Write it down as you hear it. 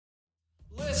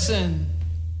listen.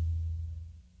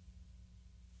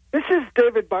 This is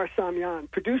David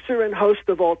Barsamian, producer and host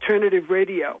of Alternative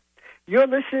Radio. You're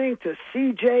listening to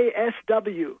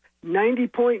CJSW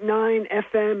 90.9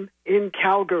 FM in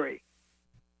Calgary.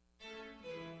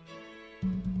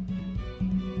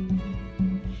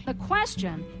 The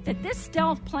question that this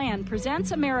stealth plan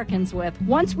presents Americans with,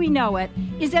 once we know it,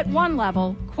 is at one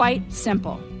level quite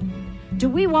simple. Do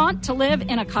we want to live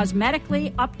in a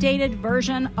cosmetically updated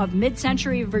version of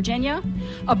mid-century Virginia?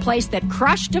 A place that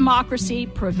crushed democracy,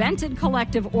 prevented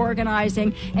collective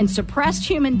organizing, and suppressed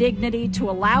human dignity to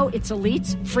allow its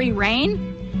elites free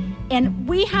reign? And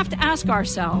we have to ask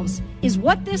ourselves, is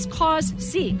what this cause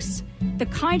seeks the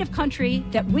kind of country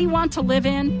that we want to live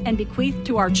in and bequeath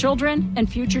to our children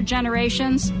and future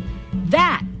generations?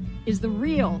 That is the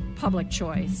real public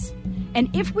choice. And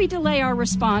if we delay our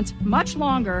response much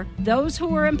longer, those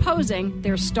who are imposing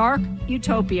their stark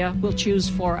utopia will choose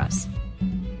for us.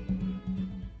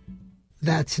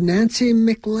 That's Nancy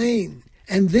McLean,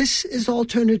 and this is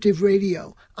Alternative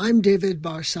Radio. I'm David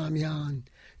Barsamian.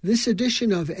 This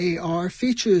edition of AR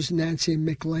features Nancy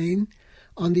McLean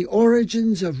on the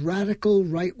origins of radical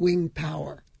right-wing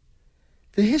power.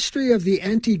 The history of the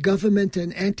anti-government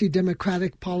and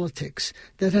anti-democratic politics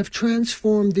that have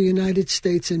transformed the United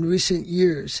States in recent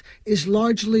years is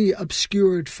largely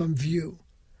obscured from view.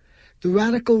 The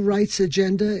radical rights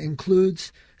agenda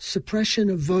includes suppression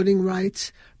of voting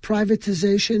rights,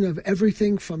 privatization of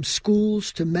everything from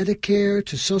schools to Medicare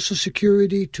to Social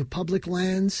Security to public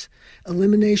lands,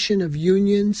 elimination of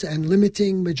unions, and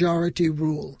limiting majority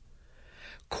rule.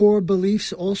 Core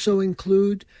beliefs also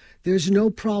include there's no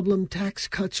problem tax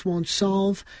cuts won't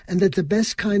solve, and that the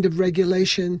best kind of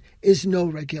regulation is no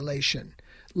regulation.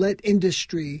 Let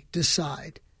industry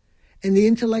decide. And the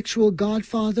intellectual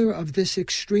godfather of this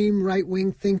extreme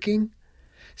right-wing thinking?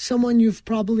 Someone you've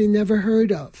probably never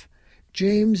heard of,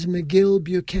 James McGill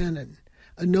Buchanan,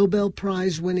 a Nobel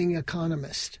Prize-winning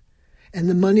economist. And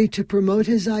the money to promote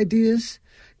his ideas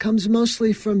comes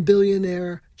mostly from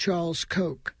billionaire Charles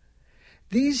Koch.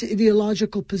 These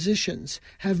ideological positions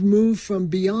have moved from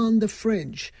beyond the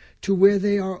fringe to where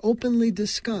they are openly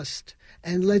discussed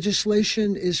and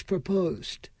legislation is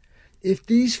proposed. If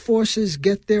these forces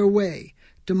get their way,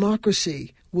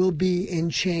 democracy will be in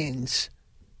chains.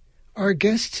 Our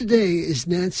guest today is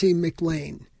Nancy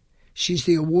McLean. She's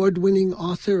the award-winning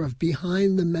author of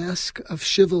Behind the Mask of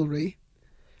Chivalry,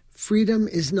 Freedom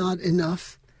is Not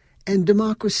Enough, and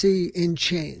Democracy in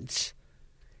Chains.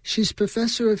 She's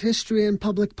professor of history and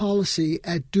public policy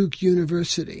at Duke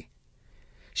University.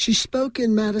 She spoke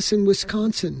in Madison,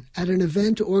 Wisconsin at an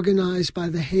event organized by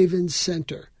the Havens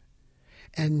Center.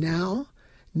 And now,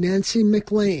 Nancy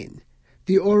McLean,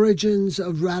 the origins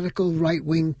of radical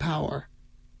right-wing power.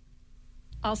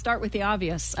 I'll start with the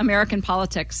obvious. American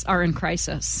politics are in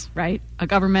crisis, right? A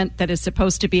government that is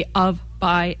supposed to be of,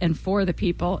 by, and for the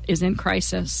people is in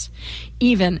crisis.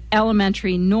 Even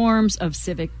elementary norms of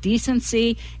civic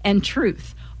decency and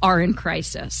truth are in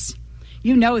crisis.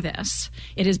 You know this.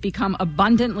 It has become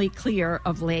abundantly clear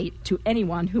of late to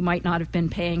anyone who might not have been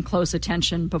paying close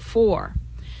attention before.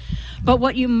 But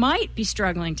what you might be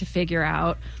struggling to figure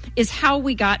out is how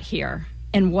we got here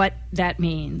and what that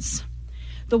means.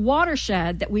 The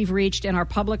watershed that we've reached in our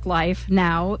public life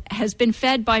now has been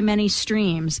fed by many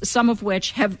streams, some of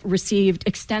which have received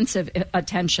extensive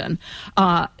attention.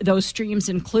 Those streams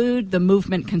include the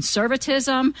movement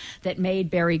conservatism that made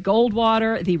Barry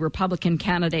Goldwater the Republican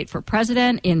candidate for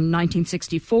president in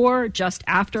 1964, just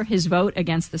after his vote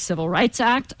against the Civil Rights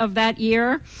Act of that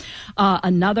year.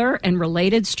 Another and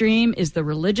related stream is the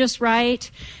religious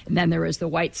right. And then there is the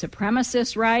white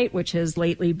supremacist right, which has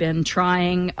lately been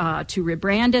trying to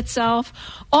rebrand itself.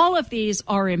 All of these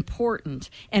are important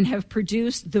and have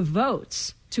produced the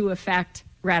votes to effect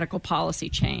radical policy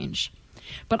change.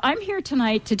 But I'm here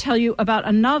tonight to tell you about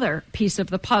another piece of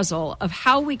the puzzle of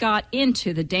how we got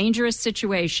into the dangerous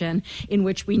situation in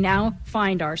which we now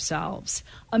find ourselves.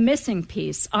 A missing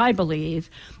piece, I believe,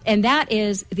 and that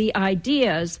is the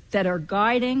ideas that are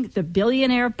guiding the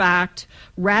billionaire-backed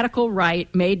radical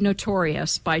right made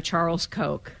notorious by Charles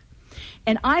Koch.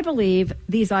 And I believe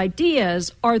these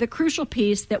ideas are the crucial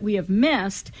piece that we have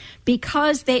missed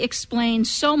because they explain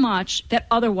so much that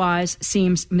otherwise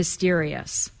seems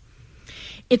mysterious.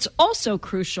 It's also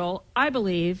crucial, I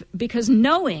believe, because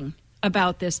knowing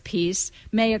about this piece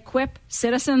may equip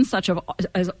citizens such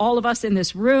as all of us in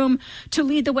this room to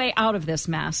lead the way out of this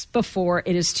mess before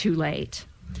it is too late.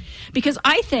 Because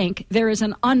I think there is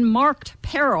an unmarked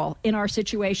peril in our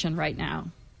situation right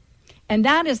now. And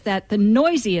that is that the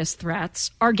noisiest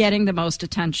threats are getting the most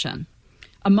attention.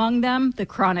 Among them, the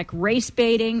chronic race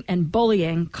baiting and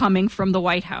bullying coming from the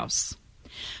White House.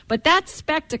 But that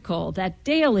spectacle, that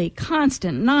daily,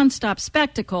 constant, nonstop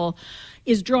spectacle,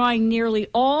 is drawing nearly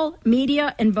all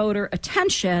media and voter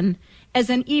attention as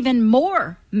an even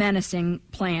more menacing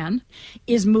plan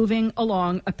is moving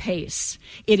along apace.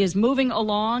 It is moving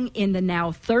along in the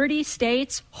now 30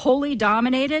 states wholly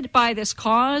dominated by this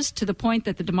cause, to the point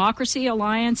that the Democracy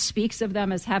Alliance speaks of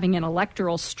them as having an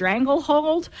electoral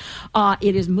stranglehold.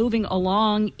 It is moving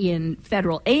along in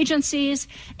federal agencies,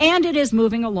 and it is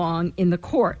moving along in the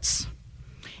courts.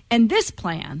 And this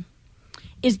plan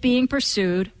is being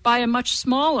pursued by a much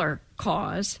smaller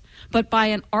cause, but by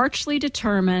an archly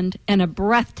determined and a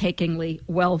breathtakingly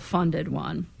well-funded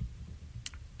one.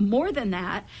 More than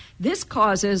that, this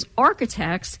cause's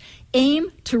architects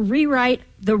aim to rewrite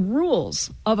the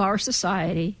rules of our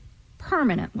society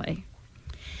permanently.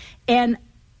 And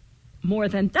more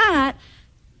than that,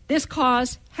 this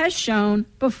cause has shown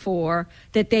before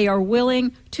that they are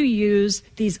willing to use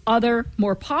these other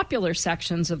more popular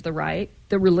sections of the right,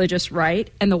 the religious right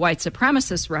and the white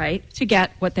supremacist right, to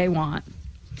get what they want.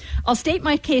 I'll state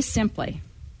my case simply.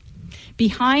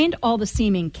 Behind all the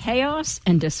seeming chaos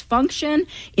and dysfunction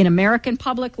in American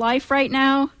public life right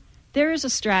now, there is a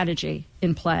strategy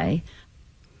in play,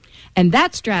 and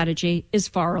that strategy is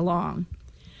far along.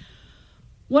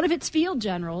 One of its field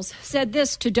generals said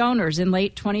this to donors in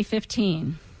late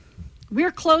 2015.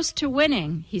 "We're close to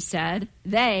winning," he said.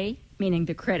 "They," meaning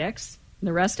the critics,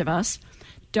 the rest of us,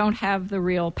 "don't have the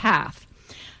real path."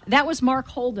 That was Mark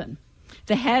Holden,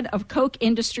 the head of Koch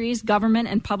Industries' government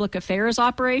and public affairs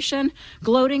operation,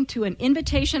 gloating to an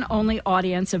invitation-only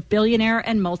audience of billionaire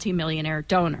and multimillionaire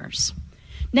donors.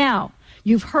 Now,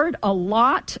 you've heard a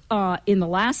lot in the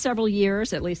last several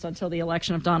years, at least until the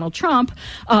election of Donald Trump,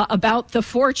 about the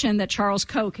fortune that Charles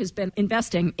Koch has been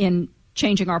investing in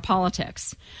changing our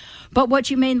politics. But what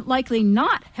you may likely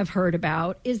not have heard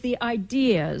about is the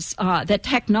ideas, that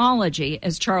technology,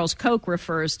 as Charles Koch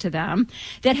refers to them,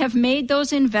 that have made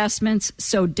those investments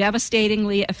so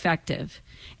devastatingly effective.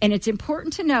 And it's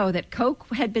important to know that Koch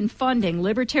had been funding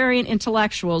libertarian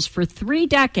intellectuals for 3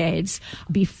 decades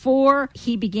before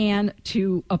he began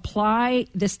to apply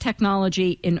this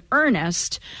technology in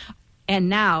earnest. And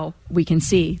now we can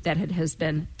see that it has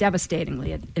been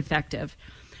devastatingly effective.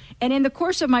 And in the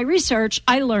course of my research,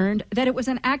 I learned that it was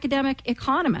an academic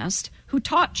economist who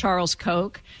taught Charles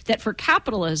Koch that for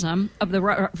capitalism of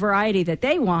the variety that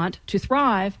they want to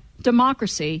thrive,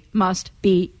 democracy must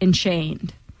be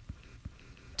enchained.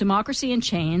 Democracy in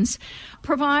Chains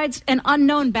provides an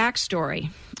unknown backstory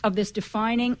of this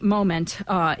defining moment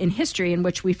in history in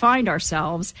which we find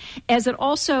ourselves, as it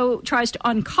also tries to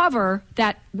uncover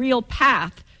that real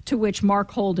path to which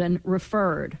Mark Holden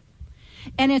referred.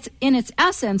 And in its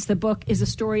essence, the book is a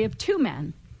story of 2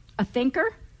 men, a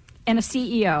thinker and a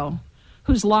CEO,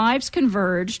 whose lives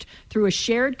converged through a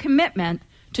shared commitment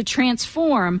to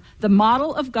transform the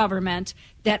model of government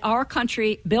that our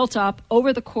country built up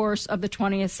over the course of the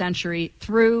 20th century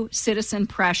through citizen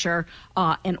pressure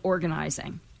and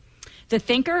organizing. The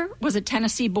thinker was a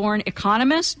Tennessee-born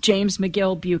economist, James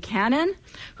McGill Buchanan,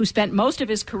 who spent most of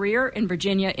his career in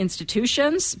Virginia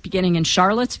institutions, beginning in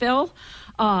Charlottesville.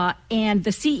 And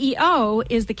the CEO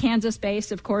is the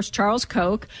Kansas-based, of course, Charles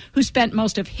Koch, who spent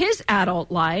most of his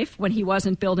adult life, when he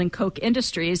wasn't building Koch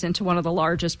Industries into one of the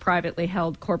largest privately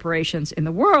held corporations in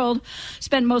the world,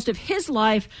 spent most of his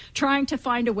life trying to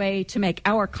find a way to make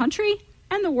our country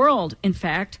and the world, in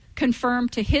fact, conform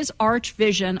to his arch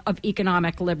vision of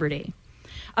economic liberty.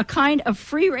 A kind of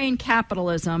free-rein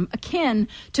capitalism akin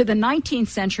to the 19th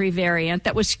century variant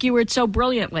that was skewered so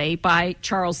brilliantly by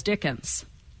Charles Dickens.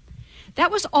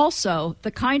 That was also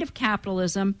the kind of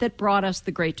capitalism that brought us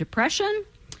the Great Depression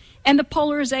and the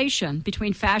polarization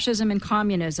between fascism and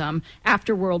communism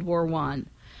after World War I.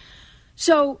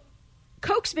 So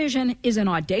Koch's vision is an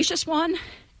audacious one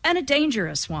and a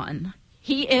dangerous one.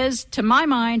 He is, to my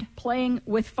mind, playing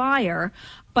with fire,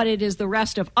 but it is the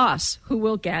rest of us who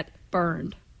will get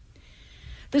burned.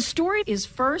 The story is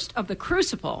first of the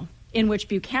crucible in which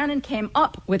Buchanan came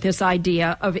up with this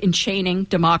idea of enchaining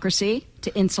democracy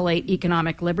to insulate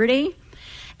economic liberty.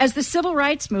 As the civil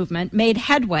rights movement made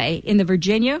headway in the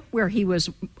Virginia, where he was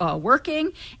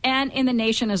working, and in the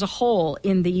nation as a whole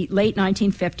in the late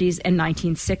 1950s and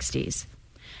 1960s.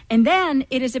 And then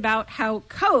it is about how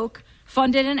Koch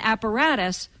funded an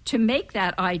apparatus to make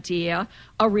that idea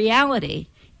a reality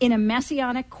in a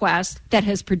messianic quest that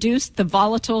has produced the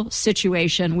volatile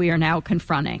situation we are now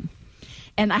confronting.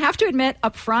 And I have to admit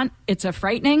up front, it's a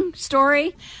frightening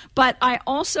story, but I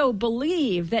also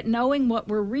believe that knowing what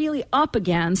we're really up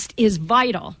against is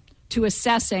vital to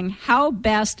assessing how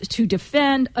best to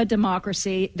defend a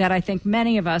democracy that I think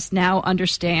many of us now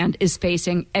understand is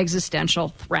facing existential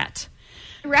threat.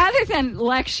 Rather than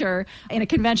lecture in a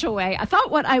conventional way, I thought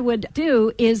what I would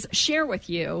do is share with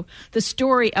you the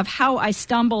story of how I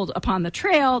stumbled upon the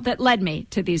trail that led me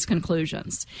to these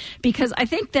conclusions. Because I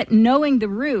think that knowing the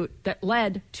route that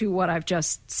led to what I've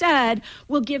just said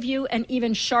will give you an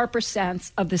even sharper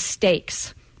sense of the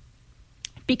stakes.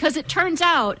 Because it turns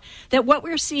out that what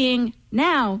we're seeing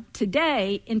now,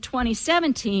 today, in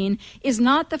 2017, is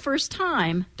not the first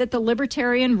time that the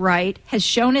libertarian right has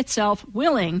shown itself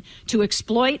willing to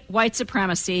exploit white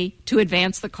supremacy to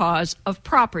advance the cause of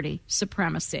property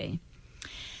supremacy.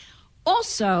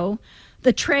 Also,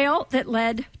 the trail that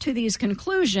led to these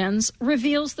conclusions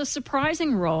reveals the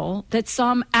surprising role that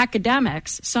some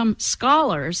academics, some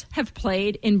scholars, have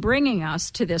played in bringing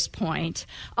us to this point.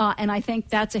 And I think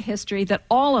that's a history that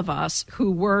all of us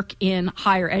who work in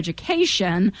higher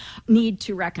education need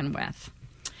to reckon with.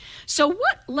 So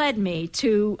what led me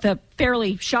to the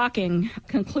fairly shocking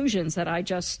conclusions that I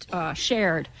just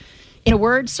shared? In a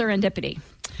word, serendipity.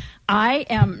 I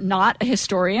am not a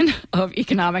historian of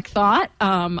economic thought.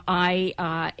 I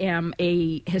am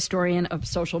a historian of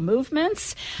social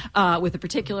movements with a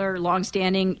particular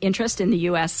longstanding interest in the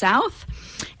U.S. South.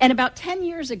 And about 10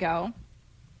 years ago,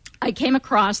 I came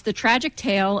across the tragic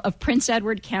tale of Prince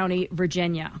Edward County,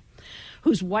 Virginia,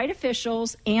 whose white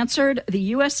officials answered the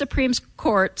U.S. Supreme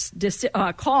Court's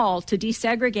call to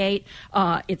desegregate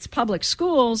its public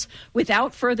schools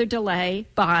without further delay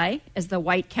by, as the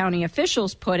white county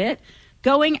officials put it,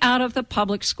 going out of the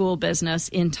public school business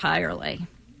entirely.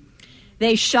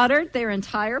 They shuttered their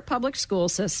entire public school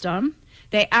system.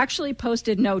 They actually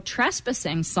posted no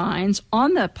trespassing signs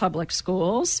on the public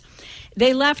schools.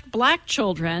 They left black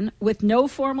children with no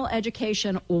formal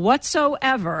education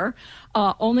whatsoever,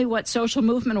 only what social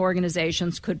movement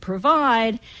organizations could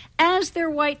provide, as their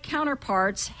white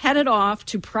counterparts headed off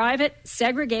to private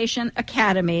segregation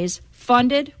academies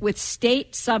funded with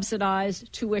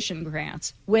state-subsidized tuition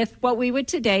grants, with what we would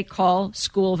today call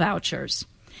school vouchers.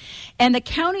 And the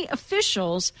county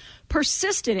officials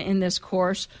persisted in this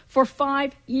course for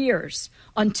 5 years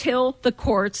until the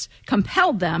courts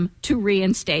compelled them to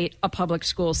reinstate a public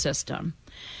school system.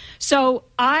 So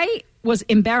I was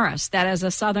embarrassed that as a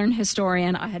Southern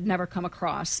historian, I had never come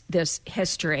across this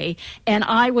history. And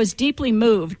I was deeply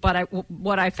moved by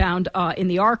what I found in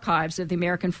the archives of the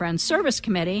American Friends Service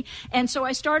Committee. And so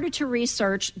I started to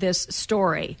research this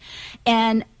story.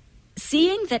 And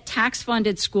seeing that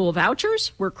tax-funded school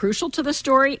vouchers were crucial to the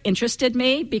story interested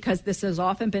me, because this has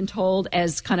often been told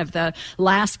as kind of the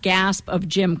last gasp of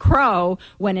Jim Crow,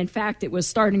 when in fact it was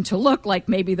starting to look like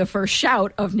maybe the first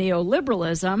shout of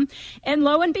neoliberalism. And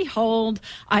lo and behold,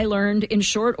 I learned in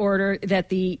short order that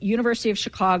the University of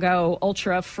Chicago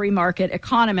ultra-free market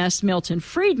economist Milton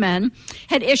Friedman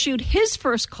had issued his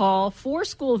first call for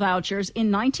school vouchers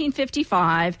in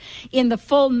 1955 in the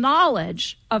full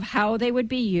knowledge of how they would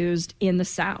be used in the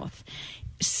South.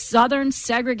 Southern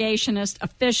segregationist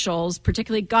officials,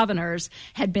 particularly governors,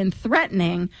 had been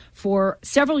threatening for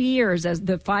several years, as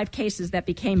the 5 cases that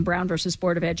became Brown versus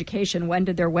Board of Education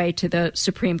wended their way to the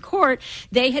Supreme Court.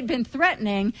 They had been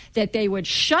threatening that they would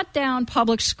shut down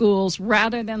public schools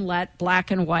rather than let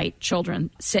black and white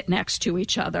children sit next to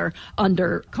each other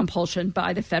under compulsion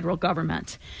by the federal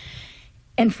government.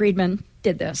 And Friedman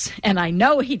did this. And I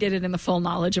know he did it in the full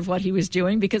knowledge of what he was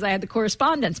doing, because I had the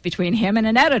correspondence between him and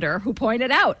an editor who pointed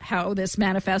out how this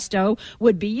manifesto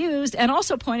would be used, and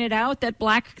also pointed out that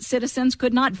black citizens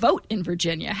could not vote in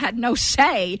Virginia, had no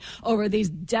say over these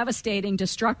devastating,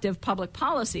 destructive public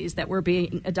policies that were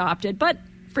being adopted. But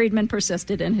Friedman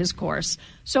persisted in his course.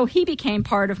 So he became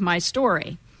part of my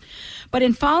story. But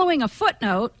in following a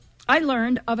footnote, I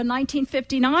learned of a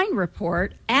 1959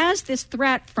 report as this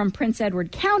threat from Prince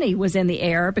Edward County was in the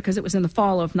air, because it was in the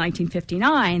fall of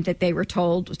 1959 that they were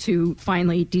told to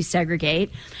finally desegregate.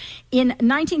 In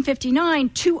 1959,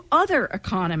 2 other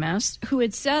economists who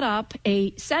had set up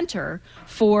a center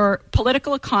for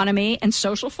political economy and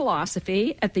social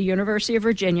philosophy at the University of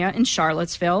Virginia in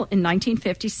Charlottesville in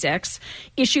 1956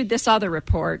 issued this other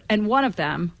report, and one of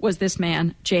them was this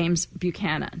man, James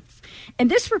Buchanan. And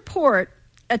this report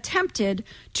attempted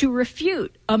to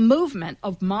refute a movement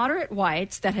of moderate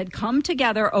whites that had come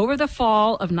together over the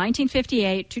fall of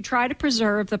 1958 to try to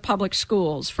preserve the public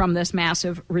schools from this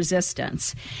massive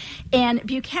resistance. And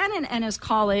Buchanan and his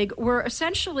colleague were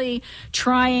essentially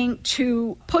trying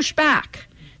to push back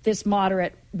this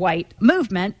moderate white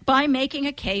movement by making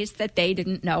a case that they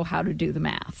didn't know how to do the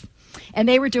math. And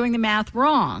they were doing the math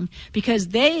wrong because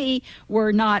they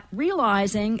were not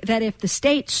realizing that if the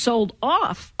state sold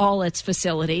off all its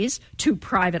facilities to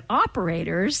private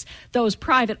operators, those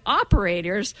private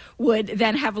operators would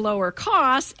then have lower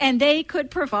costs and they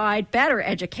could provide better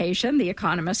education, the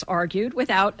economists argued,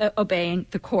 without obeying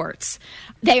the courts.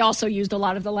 They also used a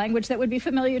lot of the language that would be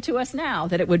familiar to us now,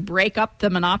 that it would break up the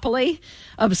monopoly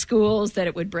of schools, that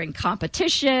it would bring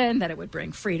competition, that it would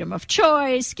bring freedom of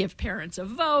choice, give parents a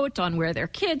vote on where their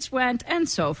kids went, and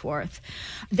so forth.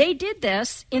 They did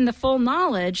this in the full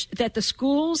knowledge that the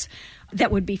schools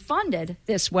that would be funded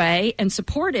this way and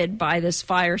supported by this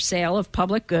fire sale of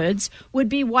public goods would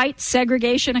be white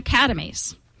segregation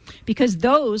academies, because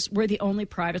those were the only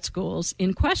private schools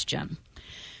in question.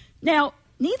 Now,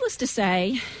 needless to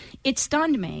say, it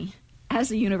stunned me as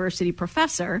a university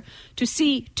professor to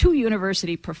see two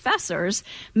university professors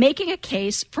making a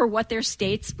case for what their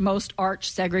state's most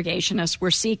arch segregationists were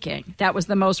seeking. That was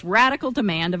the most radical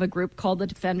demand of a group called the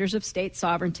Defenders of State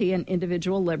Sovereignty and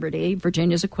Individual Liberty,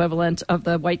 Virginia's equivalent of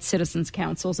the White Citizens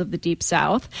Councils of the Deep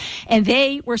South. And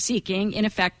they were seeking, in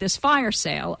effect, this fire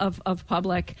sale of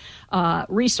public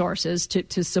resources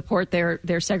to support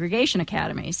their segregation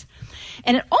academies.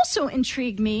 And it also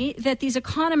intrigued me that these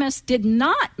economists did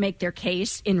not make their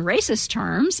case in racist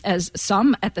terms, as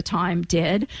some at the time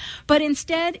did, but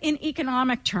instead in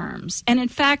economic terms. And in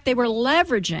fact, they were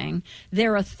leveraging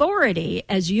their authority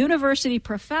as university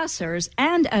professors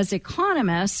and as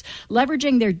economists,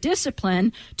 leveraging their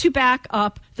discipline to back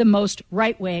up the most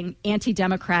right-wing,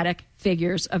 anti-democratic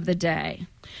figures of the day.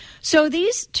 So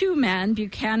these two men,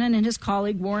 Buchanan and his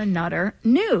colleague Warren Nutter,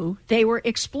 knew they were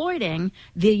exploiting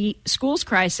the schools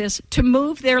crisis to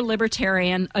move their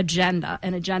libertarian agenda.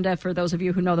 An agenda, for those of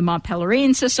you who know the Mont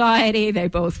Pelerin Society, they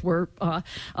both were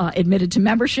admitted to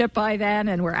membership by then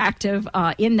and were active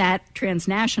in that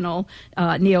transnational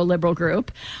neoliberal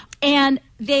group. And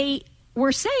they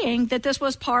were saying that this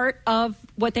was part of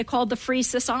what they called the free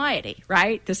society,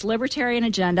 right? This libertarian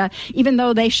agenda, even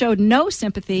though they showed no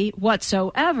sympathy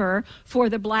whatsoever for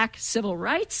the black civil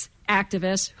rights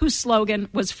activists whose slogan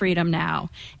was Freedom Now,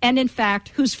 and in fact,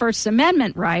 whose First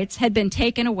Amendment rights had been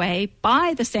taken away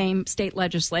by the same state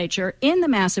legislature in the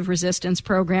massive resistance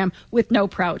program with no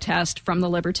protest from the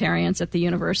libertarians at the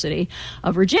University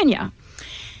of Virginia.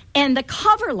 And the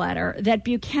cover letter that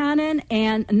Buchanan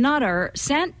and Nutter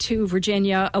sent to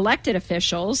Virginia elected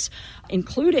officials,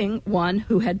 including one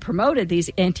who had promoted these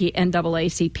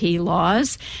anti-NAACP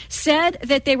laws, said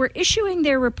that they were issuing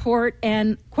their report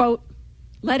and, quote,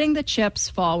 letting the chips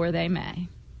fall where they may.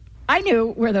 I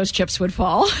knew where those chips would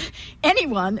fall.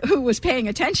 Anyone who was paying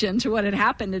attention to what had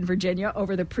happened in Virginia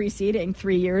over the preceding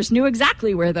 3 years knew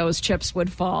exactly where those chips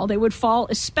would fall. They would fall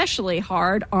especially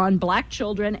hard on black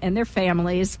children and their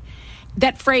families.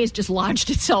 That phrase just lodged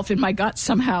itself in my gut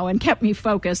somehow and kept me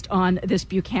focused on this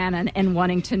Buchanan and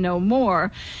wanting to know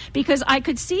more, because I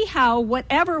could see how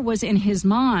whatever was in his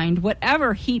mind,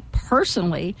 whatever he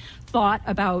personally thought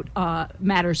about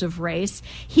matters of race,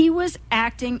 he was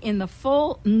acting in the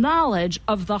full knowledge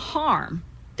of the harm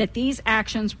that these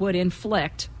actions would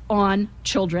inflict on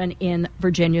children in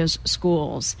Virginia's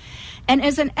schools. And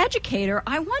as an educator,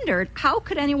 I wondered, how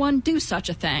could anyone do such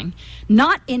a thing?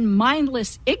 Not in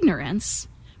mindless ignorance,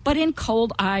 but in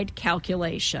cold-eyed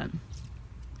calculation.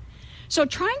 So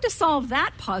trying to solve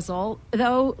that puzzle,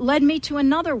 though, led me to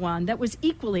another one that was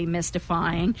equally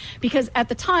mystifying, because at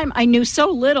the time I knew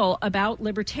so little about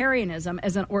libertarianism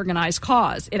as an organized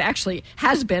cause. It actually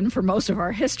has been, for most of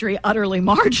our history, utterly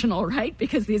marginal, right?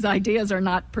 Because these ideas are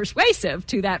not persuasive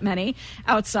to that many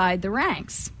outside the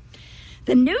ranks.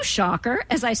 The new shocker,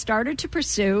 as I started to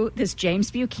pursue this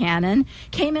James Buchanan,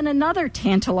 came in another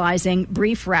tantalizing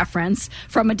brief reference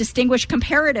from a distinguished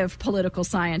comparative political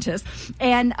scientist.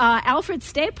 And Alfred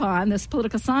Stapon, this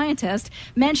political scientist,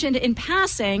 mentioned in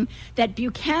passing that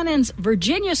Buchanan's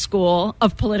Virginia School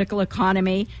of Political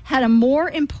Economy had a more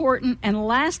important and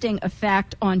lasting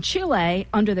effect on Chile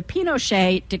under the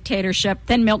Pinochet dictatorship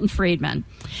than Milton Friedman.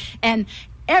 And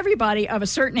everybody of a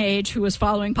certain age who was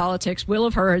following politics will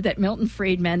have heard that Milton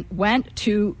Friedman went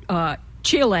to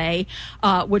Chile,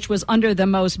 which was under the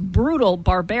most brutal,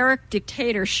 barbaric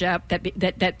dictatorship that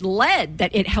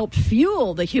it helped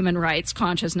fuel the human rights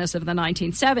consciousness of the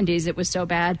 1970s. It was so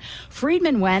bad.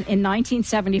 Friedman went in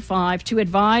 1975 to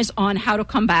advise on how to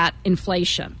combat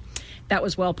inflation. That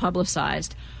was well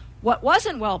publicized. What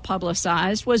wasn't well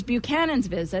publicized was Buchanan's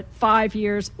visit 5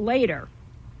 years later.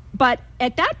 But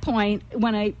at that point,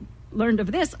 when I learned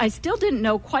of this, I still didn't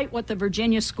know quite what the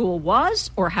Virginia School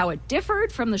was or how it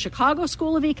differed from the Chicago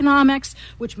School of Economics,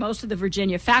 which most of the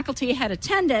Virginia faculty had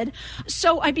attended.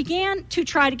 So I began to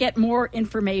try to get more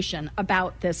information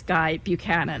about this guy,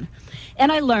 Buchanan.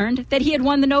 And I learned that he had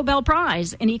won the Nobel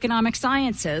Prize in Economic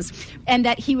Sciences and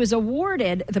that he was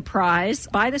awarded the prize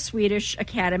by the Swedish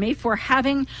Academy for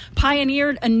having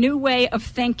pioneered a new way of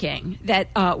thinking that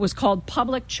was called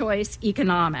public choice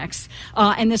economics.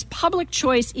 And this public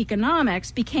choice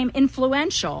economics became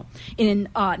influential in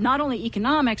not only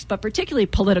economics, but particularly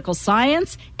political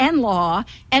science and law,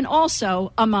 and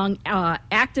also among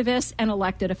activists and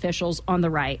elected officials on the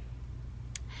right.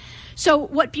 So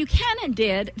what Buchanan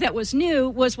did that was new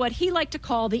was what he liked to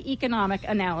call the economic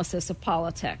analysis of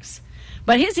politics.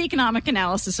 But his economic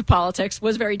analysis of politics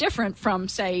was very different from,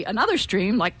 say, another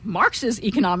stream like Marx's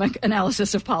economic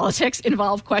analysis of politics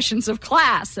involved questions of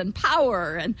class and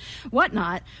power and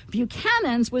whatnot.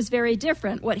 Buchanan's was very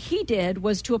different. What he did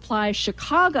was to apply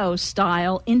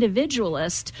Chicago-style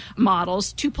individualist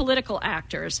models to political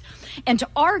actors and to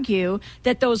argue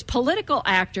that those political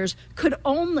actors could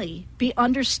only be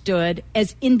understood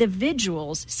as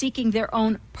individuals seeking their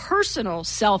own personal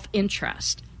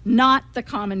self-interest, not the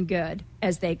common good,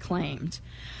 as they claimed.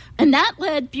 And that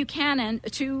led Buchanan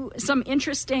to some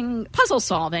interesting puzzle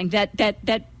solving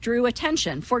that drew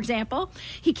attention. For example,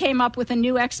 he came up with a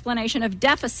new explanation of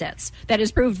deficits that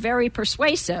has proved very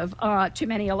persuasive to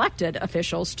many elected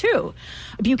officials, too.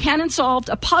 Buchanan solved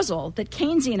a puzzle that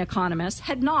Keynesian economists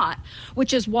had not,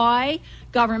 which is why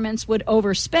governments would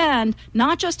overspend,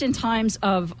 not just in times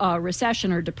of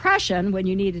recession or depression when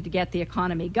you needed to get the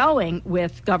economy going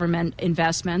with government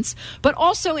investments, but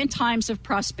also in times of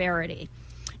prosperity.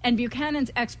 And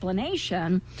Buchanan's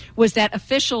explanation was that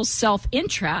officials'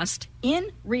 self-interest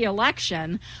in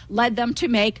re-election led them to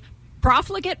make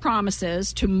profligate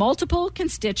promises to multiple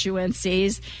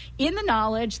constituencies in the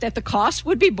knowledge that the cost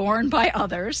would be borne by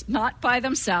others, not by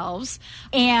themselves.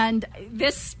 And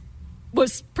this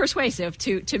was persuasive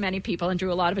to many people and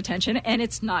drew a lot of attention, and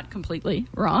it's not completely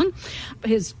wrong.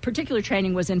 His particular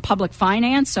training was in public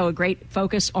finance, so a great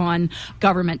focus on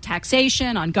government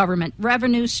taxation, on government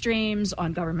revenue streams,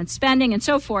 on government spending, and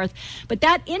so forth. But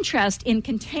that interest in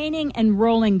containing and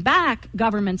rolling back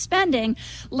government spending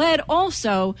led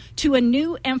also to a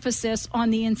new emphasis on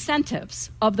the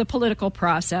incentives of the political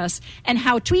process and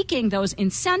how tweaking those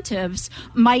incentives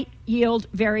might yield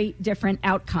very different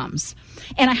outcomes.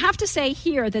 And I have to say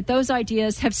here that those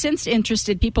ideas have since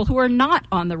interested people who are not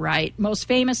on the right, most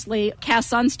famously Cass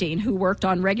Sunstein, who worked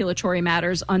on regulatory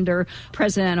matters under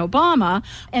President Obama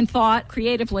and thought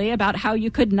creatively about how you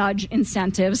could nudge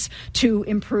incentives to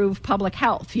improve public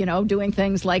health, doing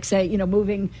things like, say,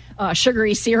 moving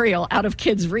sugary cereal out of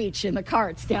kids' reach in the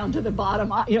carts down to the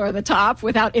bottom, or the top,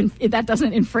 without that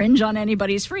doesn't infringe on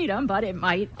anybody's freedom, but it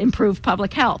might improve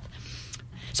public health.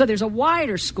 So there's a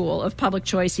wider school of public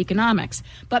choice economics.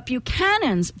 But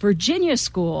Buchanan's Virginia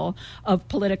School of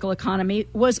Political Economy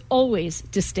was always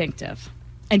distinctive.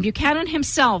 And Buchanan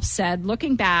himself said,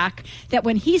 looking back, that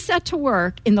when he set to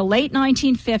work in the late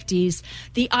 1950s,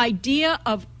 the idea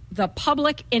of the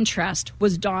public interest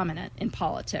was dominant in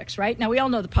politics, right? Now, we all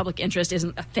know the public interest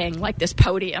isn't a thing like this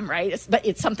podium, right? But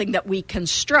it's something that we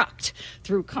construct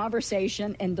through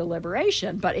conversation and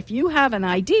deliberation. But if you have an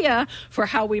idea for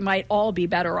how we might all be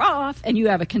better off, and you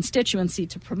have a constituency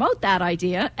to promote that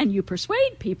idea, and you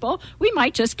persuade people, we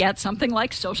might just get something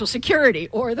like Social Security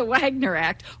or the Wagner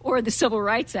Act or the Civil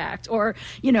Rights Act or,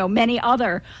 many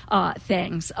other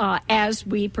things as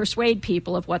we persuade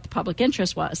people of what the public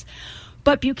interest was.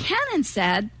 But Buchanan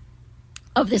said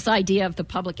of this idea of the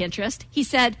public interest, he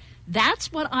said,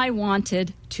 that's what I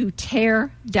wanted to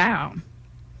tear down.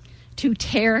 To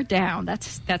tear down.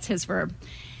 That's his verb.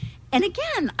 And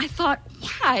again, I thought,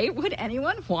 why would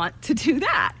anyone want to do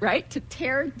that, right? To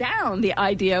tear down the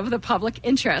idea of the public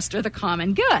interest or the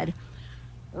common good.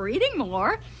 Reading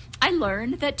more, I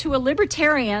learned that to a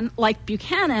libertarian like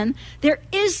Buchanan, there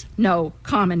is no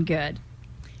common good.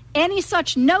 Any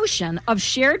such notion of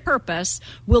shared purpose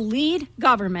will lead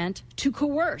government to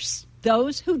coerce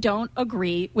those who don't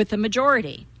agree with the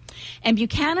majority. And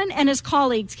Buchanan and his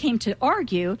colleagues came to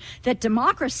argue that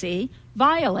democracy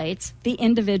violates the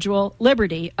individual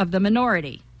liberty of the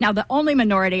minority. Now, the only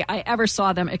minority I ever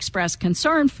saw them express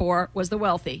concern for was the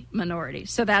wealthy minority.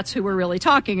 So that's who we're really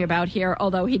talking about here,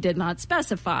 although he did not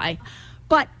specify.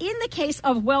 But in the case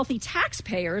of wealthy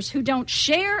taxpayers who don't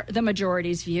share the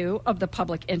majority's view of the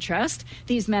public interest,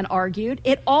 these men argued,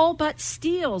 it all but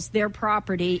steals their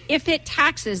property if it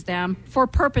taxes them for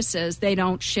purposes they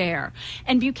don't share.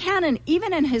 And Buchanan,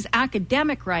 even in his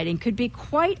academic writing, could be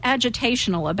quite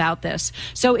agitational about this.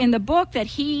 So in the book that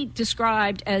he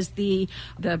described as the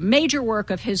major work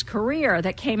of his career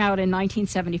that came out in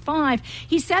 1975,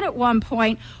 he said at one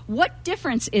point, what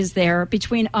difference is there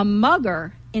between a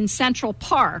mugger in Central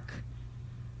Park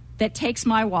that takes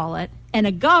my wallet and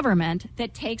a government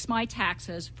that takes my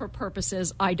taxes for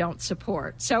purposes I don't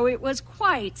support? So it was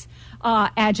quite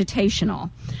agitational,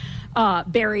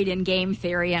 buried in game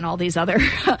theory and all these other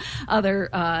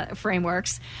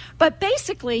frameworks. But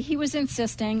basically, he was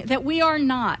insisting that we are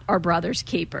not our brother's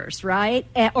keepers, right?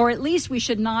 Or at least we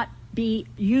should not be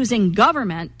using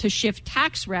government to shift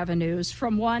tax revenues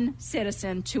from one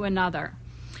citizen to another.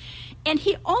 And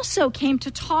he also came to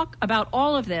talk about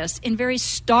all of this in very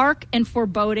stark and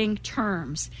foreboding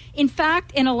terms. In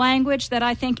fact, in a language that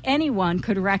I think anyone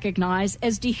could recognize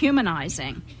as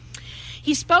dehumanizing.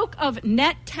 He spoke of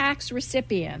net tax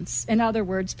recipients, in other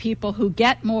words, people who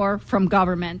get more from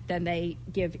government than they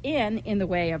give in the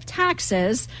way of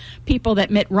taxes, people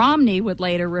that Mitt Romney would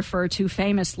later refer to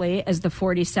famously as the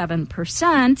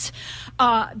 47%.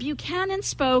 Buchanan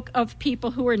spoke of people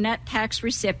who were net tax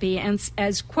recipients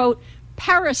as, quote,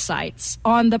 parasites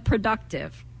on the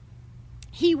productive.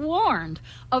 He warned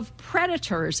of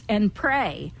predators and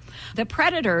prey. The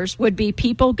predators would be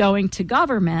people going to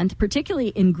government, particularly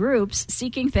in groups,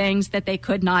 seeking things that they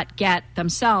could not get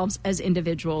themselves as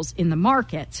individuals in the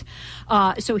market.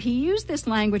 So he used this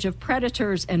language of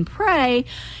predators and prey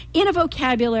in a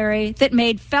vocabulary that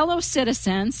made fellow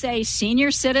citizens, say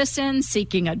senior citizens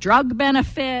seeking a drug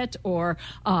benefit, or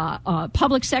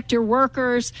public sector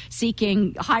workers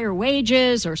seeking higher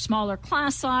wages or smaller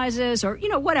class sizes, or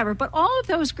whatever. But all of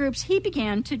those groups he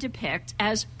began to depict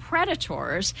as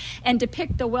predators and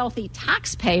depict the wealthy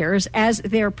taxpayers as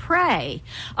their prey.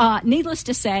 Needless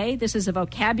to say, this is a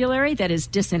vocabulary that is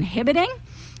disinhibiting.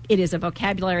 It is a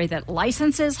vocabulary that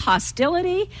licenses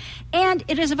hostility, and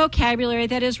it is a vocabulary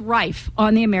that is rife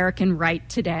on the American right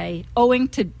today, owing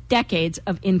to decades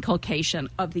of inculcation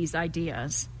of these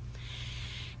ideas.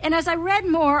 And as I read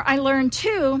more, I learned,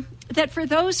 too, that for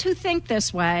those who think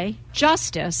this way,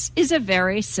 justice is a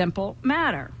very simple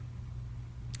matter.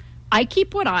 I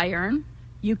keep what I earn,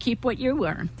 you keep what you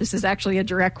earn. This is actually a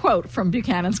direct quote from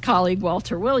Buchanan's colleague,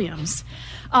 Walter Williams.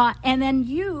 And then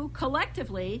you,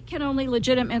 collectively, can only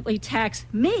legitimately tax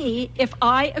me if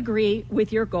I agree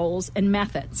with your goals and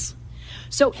methods.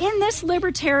 So in this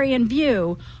libertarian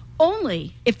view,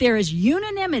 only if there is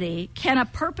unanimity can a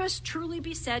purpose truly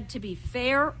be said to be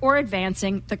fair or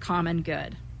advancing the common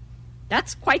good.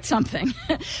 That's quite something.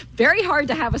 Very hard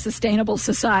to have a sustainable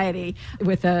society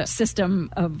with a system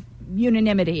of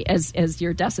unanimity as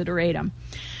your desideratum.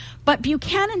 But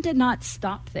Buchanan did not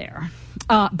stop there.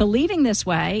 Believing this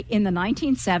way, in the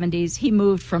 1970s, he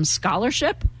moved from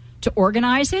scholarship to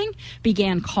organizing,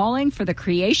 began calling for the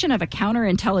creation of a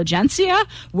counterintelligentsia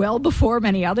well before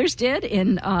many others did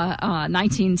in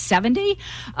 1970.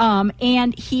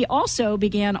 And he also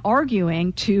began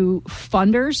arguing to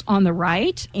funders on the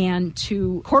right and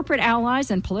to corporate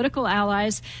allies and political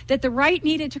allies that the right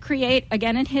needed to create,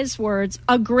 again in his words,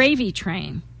 a gravy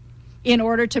train in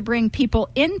order to bring people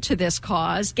into this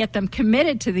cause, get them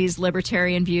committed to these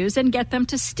libertarian views, and get them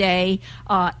to stay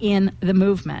in the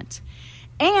movement.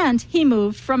 And he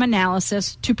moved from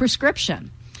analysis to prescription.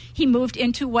 He moved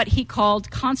into what he called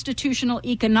constitutional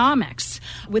economics,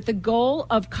 with the goal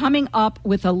of coming up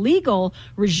with a legal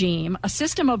regime, a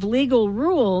system of legal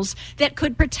rules that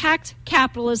could protect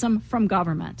capitalism from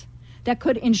government, that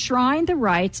could enshrine the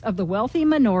rights of the wealthy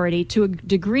minority to a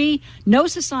degree no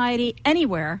society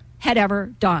anywhere had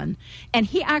ever done. And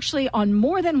he actually, on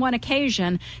more than one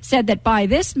occasion, said that by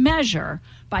this measure,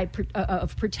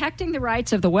 of protecting the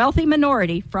rights of the wealthy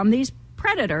minority from these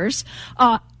predators,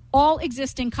 all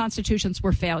existing constitutions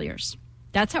were failures.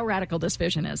 That's how radical this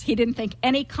vision is. He didn't think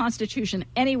any constitution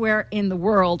anywhere in the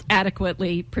world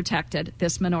adequately protected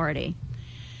this minority.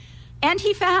 And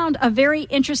he found a very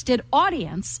interested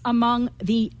audience among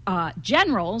the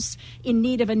generals in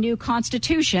need of a new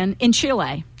constitution in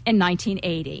Chile in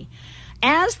 1980.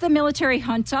 As the military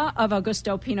junta of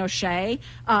Augusto Pinochet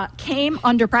came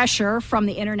under pressure from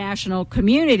the international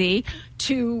community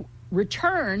to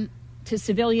return to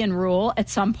civilian rule at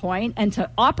some point and to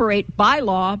operate by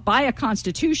law, by a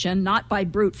constitution, not by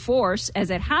brute force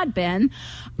as it had been,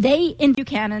 they, in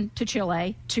Buchanan to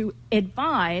Chile, to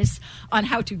advise on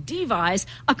how to devise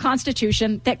a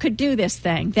constitution that could do this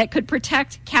thing, that could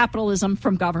protect capitalism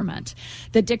from government.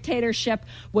 The dictatorship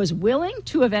was willing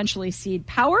to eventually cede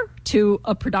power to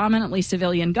a predominantly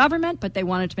civilian government, but they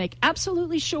wanted to make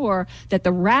absolutely sure that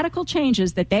the radical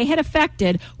changes that they had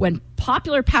effected when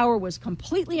popular power was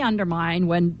completely undermined,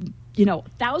 when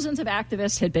thousands of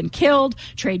activists had been killed,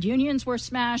 trade unions were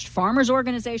smashed, farmers'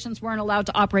 organizations weren't allowed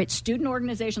to operate, student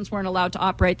organizations weren't allowed to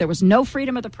operate, there was no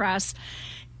freedom of the press.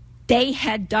 They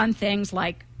had done things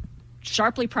like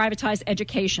sharply privatized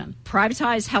education,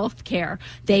 privatized health care.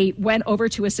 They went over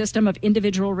to a system of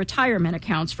individual retirement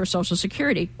accounts for Social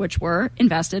Security, which were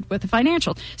invested with the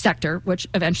financial sector, which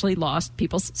eventually lost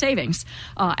people's savings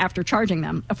after charging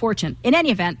them a fortune. In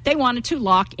any event, they wanted to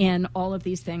lock in all of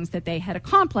these things that they had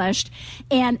accomplished,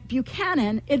 and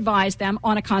Buchanan advised them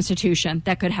on a constitution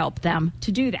that could help them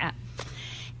to do that.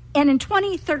 And in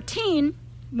 2013,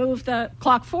 move the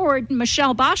clock forward,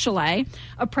 Michelle Bachelet,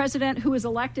 a president who was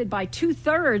elected by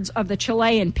 2/3 of the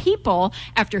Chilean people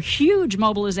after huge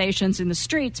mobilizations in the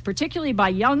streets, particularly by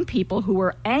young people who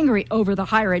were angry over the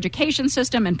higher education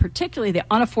system and particularly the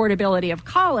unaffordability of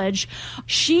college.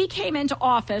 She came into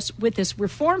office with this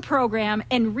reform program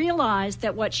and realized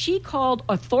that what she called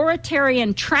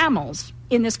authoritarian trammels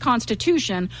in this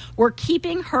constitution were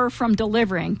keeping her from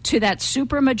delivering to that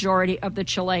supermajority of the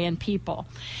Chilean people.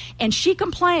 And she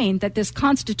complained that this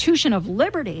Constitution of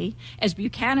Liberty, as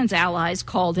Buchanan's allies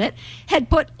called it, had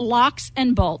put locks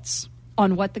and bolts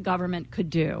on what the government could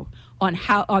do, on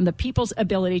the people's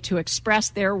ability to express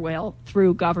their will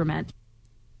through government.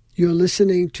 You're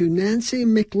listening to Nancy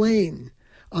McLean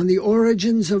on the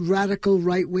origins of radical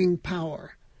right-wing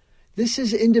power. This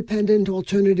is Independent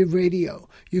Alternative Radio.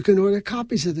 You can order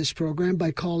copies of this program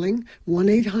by calling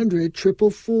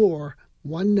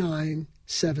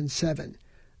 1-800-444-1977.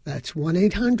 That's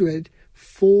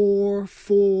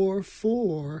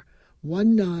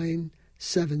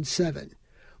 1-800-444-1977.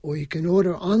 Or you can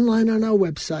order online on our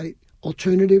website,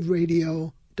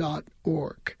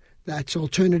 alternativeradio.org. That's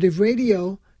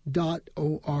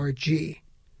alternativeradio.org.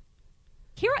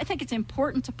 Here, I think it's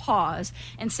important to pause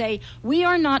and say, we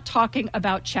are not talking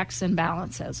about checks and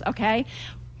balances, okay?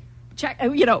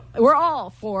 We're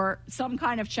all for some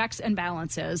kind of checks and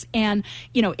balances. And,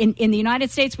 in the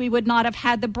United States, we would not have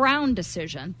had the Brown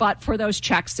decision, but for those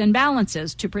checks and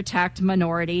balances to protect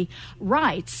minority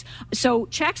rights. So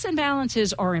checks and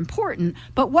balances are important,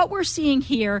 but what we're seeing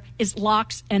here is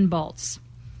locks and bolts.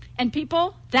 And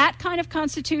people, that kind of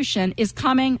constitution is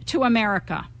coming to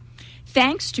America.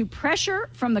 Thanks to pressure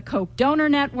from the Koch donor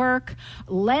network,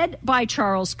 led by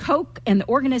Charles Koch and the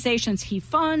organizations he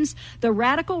funds, the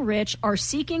radical rich are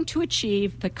seeking to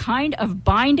achieve the kind of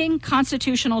binding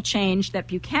constitutional change that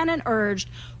Buchanan urged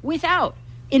without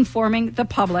informing the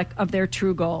public of their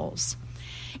true goals.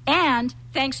 And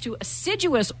thanks to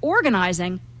assiduous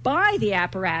organizing by the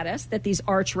apparatus that these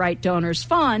arch-right donors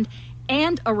fund,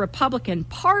 and a Republican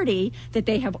Party that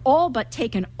they have all but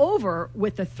taken over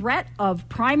with the threat of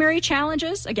primary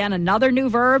challenges. Again, another new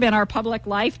verb in our public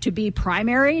life, to be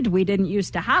primaried. We didn't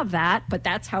used to have that, but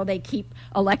that's how they keep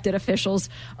elected officials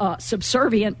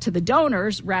subservient to the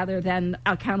donors rather than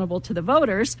accountable to the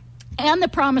voters. And the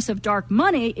promise of dark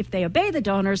money if they obey the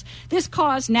donors. This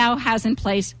cause now has in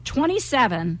place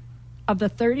 27 of the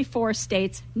 34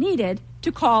 states needed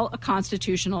to call a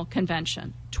constitutional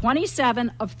convention.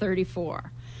 27 of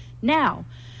 34. Now,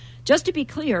 just to be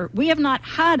clear, we have not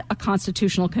had a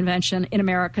constitutional convention in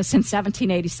America since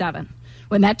 1787,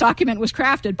 when that document was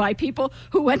crafted by people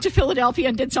who went to Philadelphia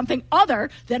and did something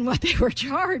other than what they were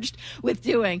charged with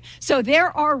doing. So there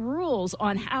are rules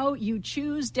on how you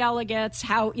choose delegates,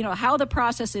 how the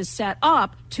process is set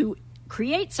up to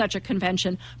create such a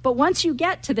convention. But once you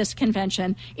get to this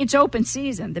convention, it's open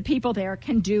season. The people there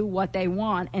can do what they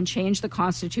want and change the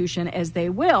Constitution as they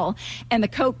will. And the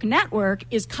Koch network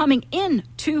is coming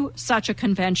into such a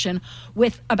convention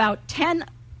with about 10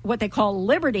 what they call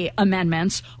liberty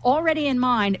amendments already in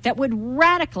mind that would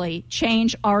radically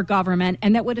change our government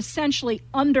and that would essentially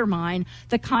undermine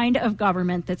the kind of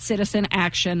government that Citizen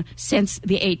Action since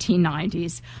the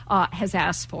 1890s has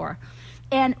asked for.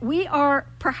 And we are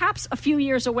perhaps a few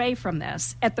years away from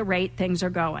this at the rate things are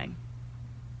going.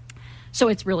 So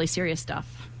it's really serious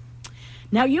stuff.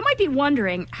 Now, you might be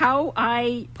wondering how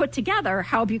I put together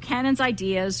how Buchanan's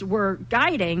ideas were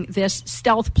guiding this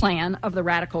stealth plan of the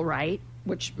radical right,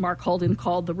 which Mark Holden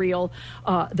called the real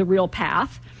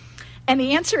path. And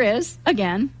the answer is,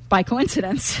 again, by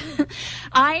coincidence,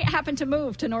 I happened to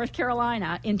move to North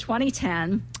Carolina in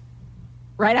 2010,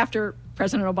 right after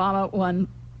President Obama won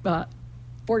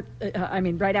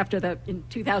right after in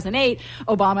 2008,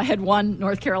 Obama had won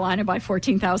North Carolina by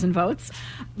 14,000 votes.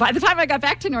 By the time I got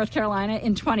back to North Carolina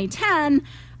in 2010,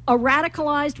 a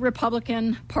radicalized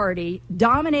Republican Party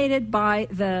dominated by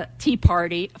the Tea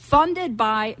Party, funded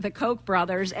by the Koch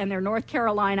brothers and their North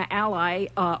Carolina ally,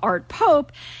 Art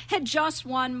Pope, had just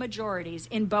won majorities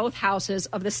in both houses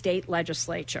of the state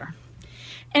legislature.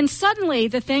 And suddenly,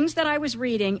 the things that I was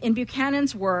reading in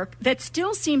Buchanan's work that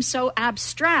still seemed so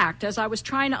abstract as I was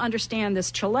trying to understand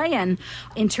this Chilean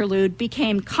interlude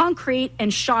became concrete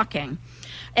and shocking.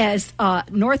 As the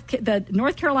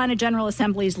North Carolina General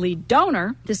Assembly's lead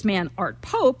donor, this man Art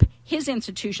Pope, his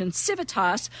institution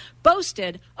Civitas,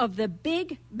 boasted of the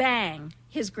big bang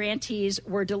his grantees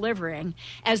were delivering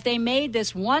as they made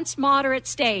this once moderate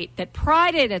state that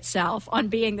prided itself on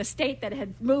being the state that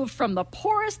had moved from the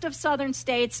poorest of southern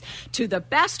states to the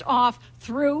best off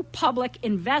through public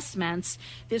investments.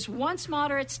 This once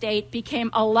moderate state became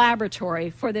a laboratory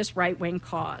for this right-wing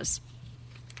cause.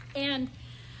 And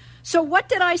so what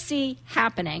did I see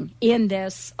happening in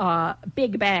this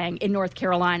big bang in North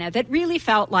Carolina that really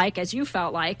felt like, as you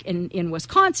felt like in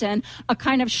Wisconsin, a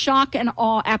kind of shock and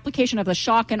awe, application of the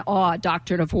shock and awe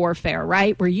doctrine of warfare,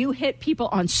 right? Where you hit people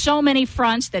on so many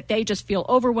fronts that they just feel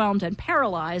overwhelmed and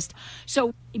paralyzed.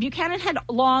 So Buchanan had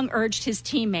long urged his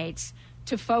teammates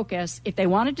to focus, if they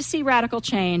wanted to see radical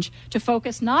change, to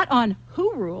focus not on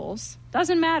who rules,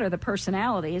 doesn't matter the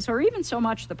personalities or even so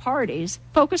much the parties,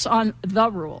 focus on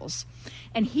the rules.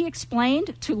 And he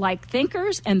explained to like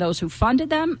thinkers and those who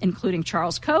funded them, including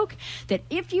Charles Koch, that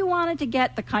if you wanted to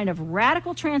get the kind of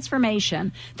radical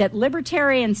transformation that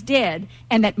libertarians did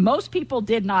and that most people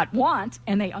did not want,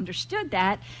 and they understood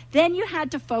that, then you had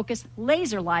to focus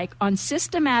laser-like on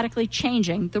systematically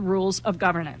changing the rules of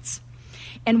governance.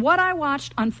 And what I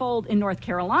watched unfold in North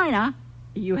Carolina,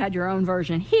 you had your own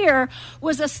version here,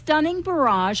 was a stunning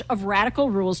barrage of radical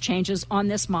rules changes on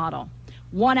this model,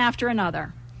 one after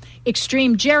another.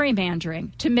 Extreme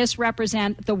gerrymandering to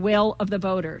misrepresent the will of the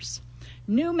voters.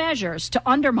 New measures to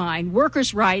undermine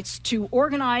workers' rights to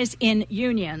organize in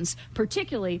unions,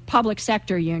 particularly public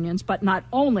sector unions, but not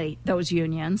only those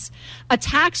unions.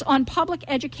 Attacks on public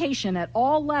education at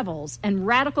all levels and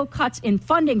radical cuts in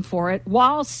funding for it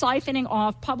while siphoning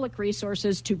off public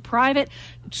resources to private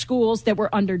schools that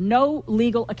were under no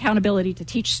legal accountability to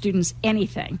teach students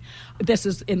anything. This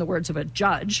is in the words of a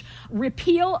judge.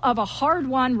 Repeal of a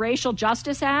hard-won Racial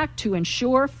Justice Act to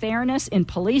ensure fairness in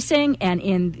policing and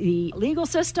in the legal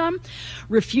system.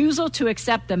 Refusal to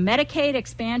accept the Medicaid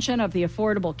expansion of the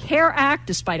Affordable Care Act,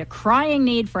 despite a crying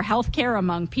need for health care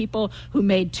among people who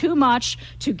made too much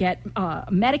to get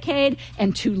Medicaid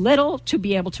and too little to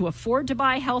be able to afford to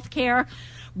buy health care.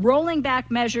 Rolling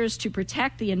back measures to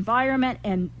protect the environment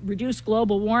and reduce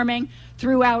global warming.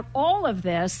 Throughout all of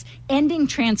this, ending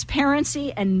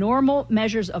transparency and normal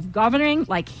measures of governing,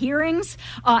 like hearings,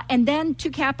 and then to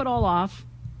cap it all off,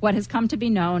 what has come to be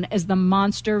known as the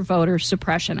Monster Voter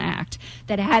Suppression Act,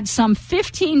 that had some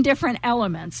 15 different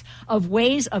elements of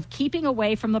ways of keeping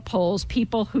away from the polls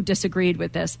people who disagreed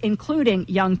with this, including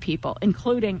young people,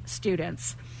 including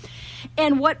students.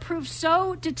 And what proved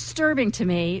so disturbing to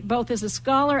me, both as a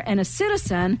scholar and a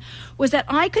citizen, was that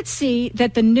I could see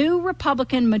that the new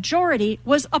Republican majority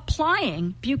was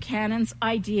applying Buchanan's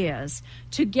ideas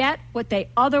to get what they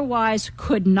otherwise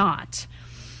could not.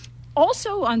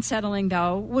 Also unsettling,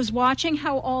 though, was watching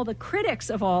how all the critics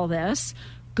of all this,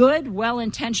 good,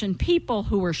 well-intentioned people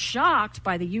who were shocked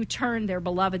by the U-turn their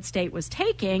beloved state was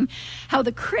taking, how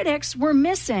the critics were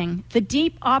missing the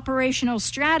deep operational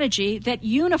strategy that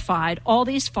unified all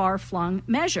these far-flung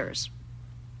measures.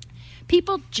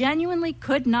 People genuinely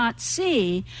could not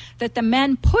see that the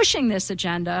men pushing this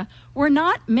agenda were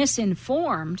not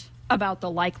misinformed about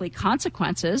the likely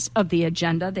consequences of the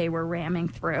agenda they were ramming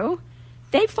through.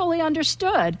 They fully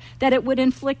understood that it would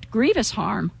inflict grievous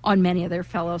harm on many of their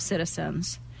fellow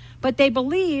citizens. But they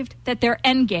believed that their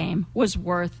endgame was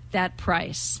worth that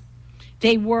price.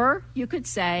 They were, you could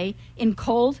say, in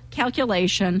cold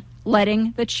calculation,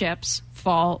 letting the chips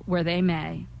fall where they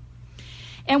may.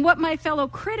 And what my fellow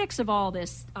critics of all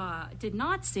this did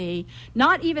not see,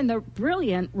 not even the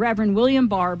brilliant Reverend William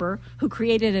Barber, who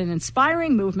created an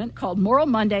inspiring movement called Moral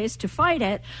Mondays to fight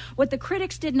it, what the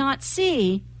critics did not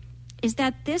see is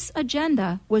that this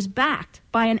agenda was backed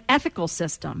by an ethical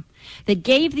system that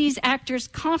gave these actors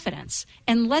confidence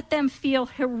and let them feel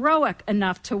heroic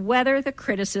enough to weather the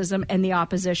criticism and the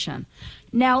opposition.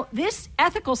 Now, this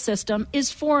ethical system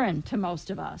is foreign to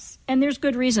most of us, and there's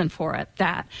good reason for it,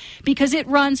 because it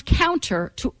runs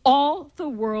counter to all the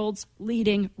world's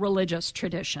leading religious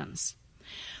traditions.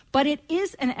 But it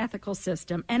is an ethical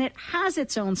system, and it has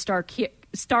its own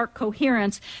stark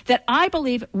coherence that I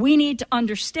believe we need to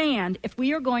understand if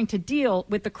we are going to deal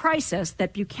with the crisis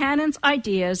that Buchanan's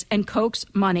ideas and Koch's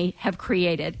money have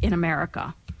created in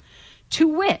America. To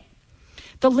wit,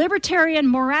 the libertarian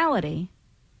morality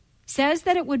says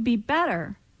that it would be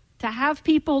better to have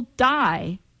people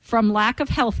die from lack of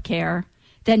health care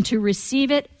than to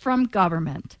receive it from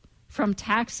government, from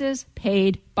taxes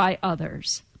paid by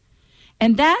others.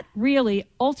 And that really,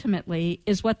 ultimately,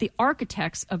 is what the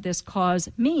architects of this cause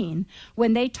mean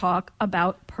when they talk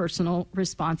about personal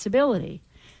responsibility.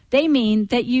 They mean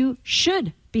that you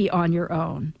should be on your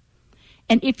own.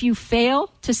 And if you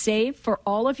fail to save for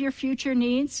all of your future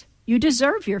needs, you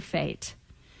deserve your fate.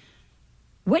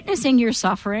 Witnessing your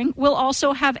suffering will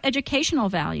also have educational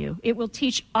value. It will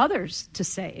teach others to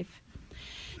save.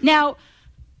 Now,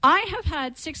 I have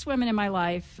had 6 women in my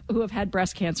life who have had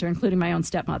breast cancer, including my own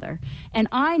stepmother. And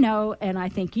I know, and I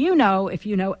think you know, if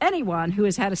you know anyone who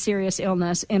has had a serious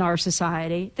illness in our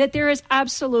society, that there is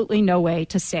absolutely no way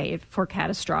to save for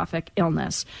catastrophic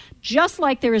illness. Just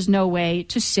like there is no way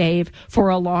to save for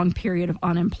a long period of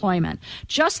unemployment.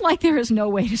 Just like there is no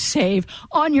way to save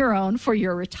on your own for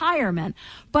your retirement.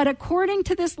 But according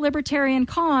to this libertarian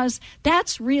cause,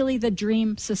 that's really the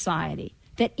dream society.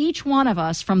 That each one of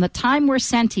us, from the time we're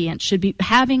sentient, should be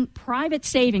having private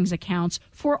savings accounts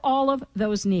for all of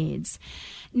those needs.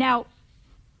 Now,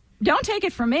 don't take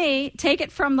it from me. Take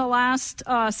it from the last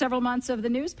several months of the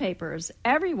newspapers.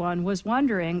 Everyone was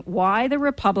wondering why the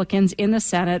Republicans in the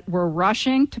Senate were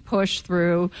rushing to push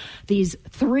through these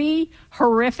 3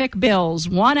 horrific bills,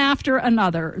 one after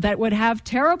another, that would have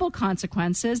terrible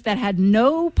consequences, that had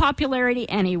no popularity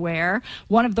anywhere.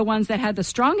 One of the ones that had the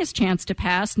strongest chance to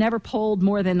pass never polled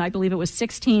more than, I believe it was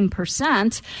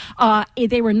 16%.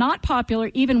 They were not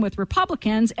popular even with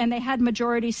Republicans, and they had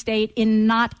majority state in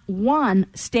not one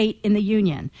state in the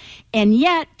union. And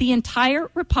yet the entire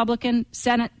Republican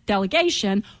Senate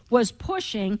delegation was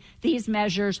pushing these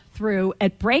measures through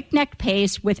at breakneck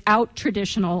pace without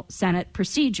traditional Senate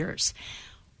procedures.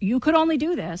 You could only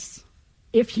do this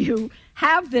if you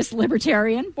have this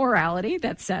libertarian morality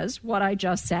that says what I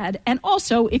just said, and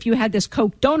also if you had this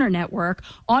Koch donor network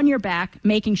on your back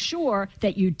making sure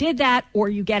that you did that or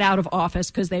you get out of office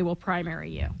because they will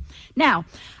primary you. Now,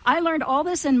 I learned all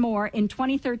this and more in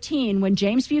 2013 when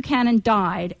James Buchanan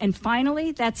died, and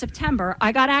finally that September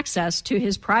I got access to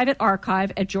his private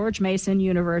archive at George Mason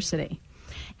University.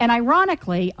 And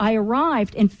ironically, I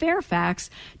arrived in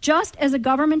Fairfax just as a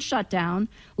government shutdown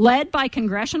led by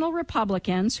congressional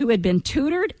Republicans who had been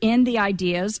tutored in the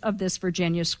ideas of this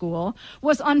Virginia school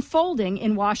was unfolding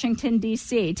in Washington,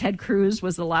 D.C. Ted Cruz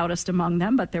was the loudest among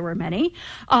them, but there were many,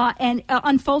 and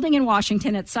unfolding in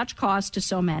Washington at such cost to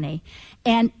so many.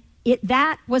 And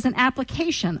that was an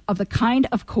application of the kind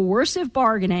of coercive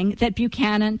bargaining that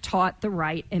Buchanan taught the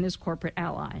right and his corporate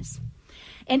allies.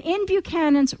 And in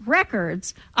Buchanan's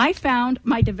records, I found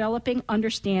my developing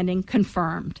understanding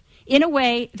confirmed in a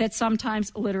way that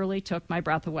sometimes literally took my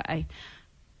breath away.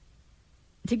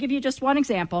 To give you just one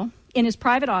example, in his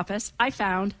private office, I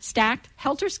found stacked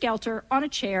helter-skelter on a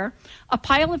chair a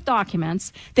pile of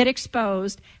documents that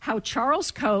exposed how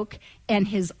Charles Koch and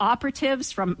his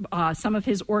operatives from some of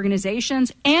his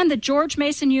organizations and the George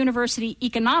Mason University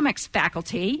economics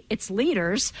faculty, its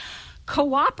leaders,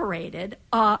 cooperated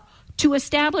to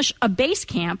establish a base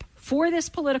camp for this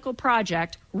political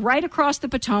project right across the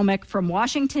Potomac from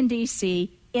Washington,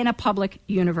 D.C., in a public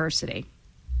university.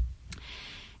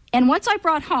 And once I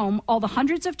brought home all the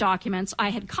hundreds of documents I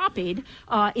had copied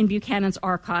in Buchanan's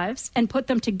archives and put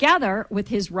them together with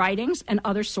his writings and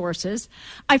other sources,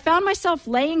 I found myself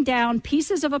laying down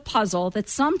pieces of a puzzle that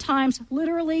sometimes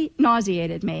literally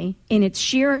nauseated me in its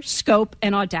sheer scope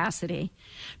and audacity,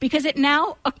 because it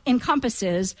now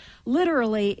encompasses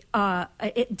literally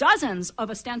dozens of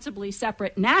ostensibly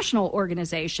separate national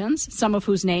organizations, some of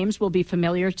whose names will be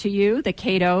familiar to you: the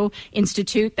Cato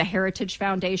Institute, the Heritage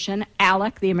Foundation,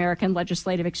 ALEC, the American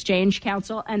Legislative Exchange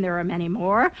Council, and there are many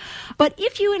more. But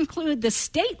if you include the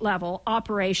state-level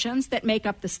operations that make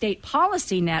up the State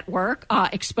Policy Network,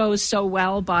 exposed so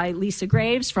well by Lisa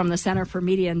Graves from the Center for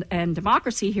Media and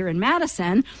Democracy here in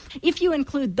Madison, if you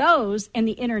include those and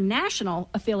the international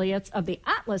affiliates of the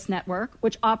Atlas Network,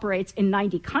 which operates in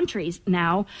 90 countries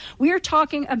now, we are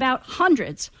talking about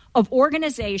hundreds of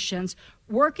organizations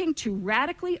working to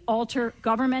radically alter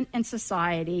government and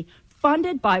society,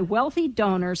 funded by wealthy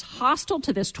donors hostile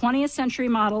to this 20th century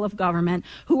model of government,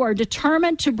 who are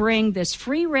determined to bring this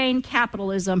free-reign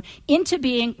capitalism into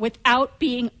being without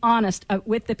being honest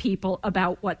with the people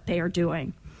about what they are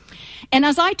doing. And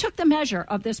as I took the measure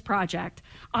of this project,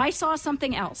 I saw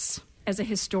something else as a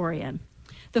historian.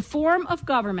 The form of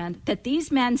government that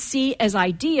these men see as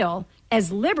ideal,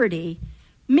 as liberty,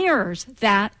 mirrors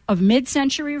that of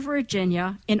mid-century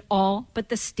Virginia in all but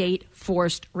the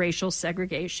state-forced racial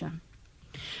segregation.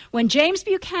 When James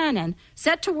Buchanan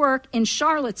set to work in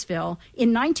Charlottesville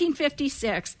in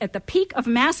 1956 at the peak of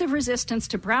massive resistance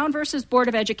to Brown versus Board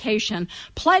of Education,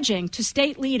 pledging to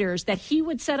state leaders that he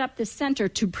would set up this center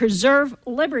to preserve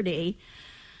liberty,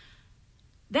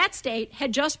 that state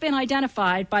had just been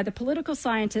identified by the political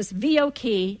scientist V.O.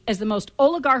 Key as the most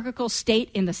oligarchical state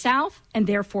in the South and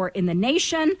therefore in the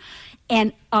nation.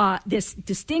 And this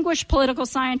distinguished political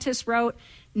scientist wrote,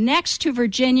 next to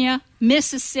Virginia,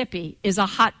 Mississippi is a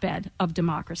hotbed of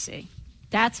democracy.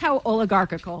 That's how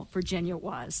oligarchical Virginia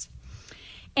was.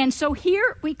 And so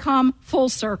here we come full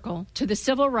circle to the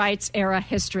civil rights era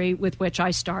history with which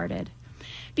I started.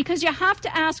 Because you have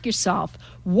to ask yourself,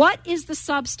 what is the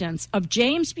substance of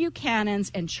James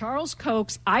Buchanan's and Charles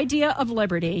Koch's idea of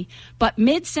liberty but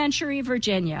mid-century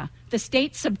Virginia, the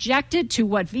state subjected to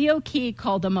what V.O. Key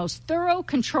called the most thorough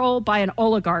control by an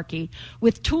oligarchy,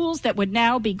 with tools that would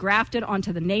now be grafted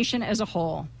onto the nation as a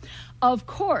whole? Of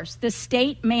course, the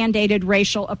state-mandated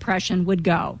racial oppression would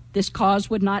go. This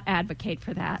cause would not advocate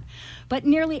for that. But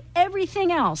nearly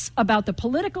everything else about the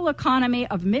political economy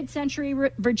of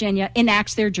mid-century Virginia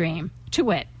enacts their dream, to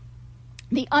wit,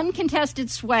 the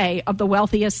uncontested sway of the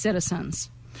wealthiest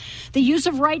citizens, the use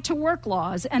of right-to-work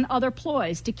laws and other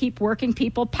ploys to keep working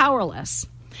people powerless,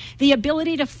 the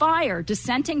ability to fire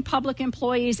dissenting public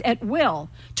employees at will,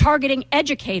 targeting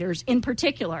educators in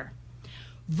particular,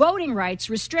 voting rights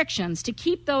restrictions to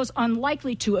keep those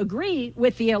unlikely to agree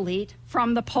with the elite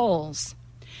from the polls,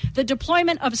 the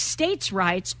deployment of states'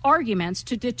 rights arguments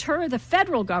to deter the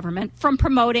federal government from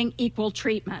promoting equal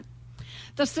treatment,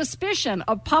 the suspicion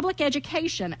of public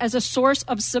education as a source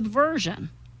of subversion,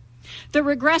 the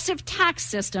regressive tax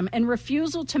system and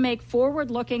refusal to make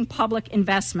forward-looking public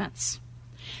investments,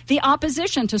 the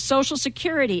opposition to Social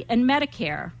Security and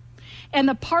Medicare, and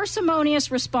the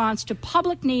parsimonious response to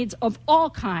public needs of all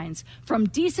kinds, from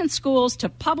decent schools to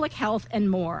public health and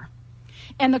more.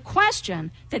 And the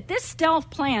question that this stealth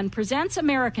plan presents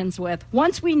Americans with,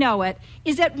 once we know it,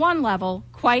 is at one level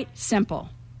quite simple.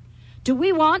 Do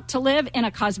we want to live in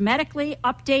a cosmetically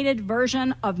updated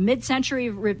version of mid-century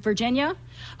Virginia,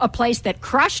 a place that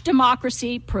crushed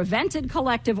democracy, prevented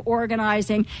collective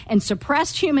organizing, and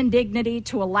suppressed human dignity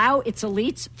to allow its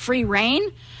elites free rein?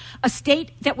 A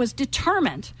state that was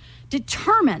determined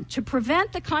to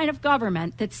prevent the kind of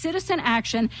government that citizen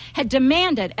action had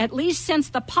demanded at least since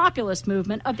the populist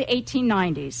movement of the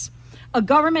 1890s. A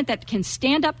government that can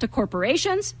stand up to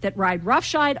corporations that ride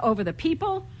roughshod over the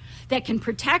people, that can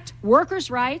protect workers'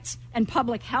 rights and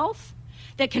public health,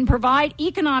 that can provide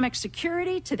economic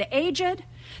security to the aged,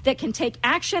 that can take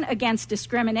action against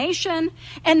discrimination,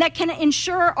 and that can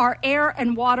ensure our air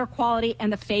and water quality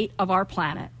and the fate of our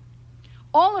planet.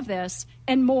 All of this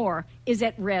and more is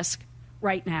at risk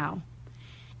right now.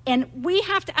 And we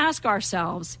have to ask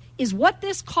ourselves, is what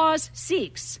this cause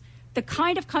seeks the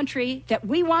kind of country that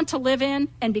we want to live in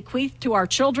and bequeath to our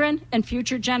children and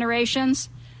future generations?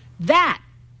 That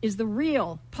is the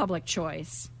real public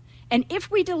choice. And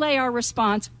if we delay our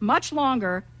response much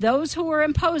longer, those who are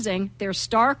imposing their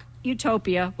stark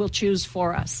utopia will choose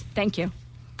for us. Thank you.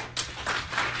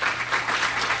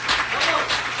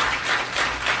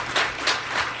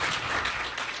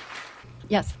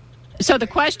 Yes. So the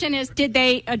question is, did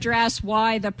they address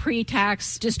why the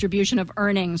pre-tax distribution of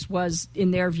earnings was, in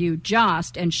their view,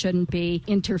 just and shouldn't be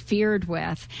interfered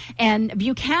with? And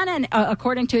Buchanan,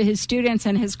 according to his students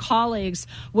and his colleagues,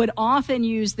 would often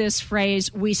use this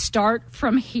phrase, we start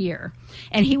from here.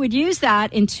 And he would use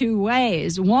that in two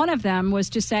ways. One of them was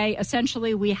to say,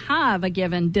 essentially, we have a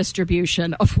given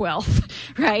distribution of wealth,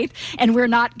 right? And we're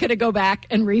not going to go back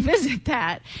and revisit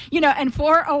that. You know, and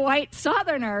for a white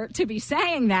Southerner to be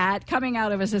saying that, coming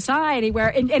out of a society where,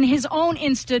 in his own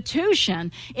institution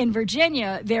in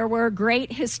Virginia, there were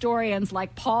great historians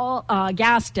like Paul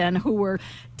Gaston who were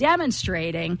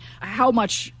demonstrating how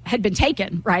much had been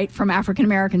taken, right, from African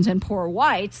Americans and poor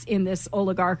whites in this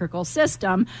oligarchical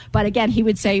system. But again, he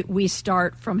would say, we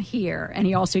start from here. And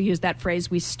he also used that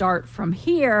phrase, we start from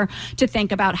here, to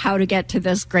think about how to get to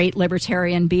this great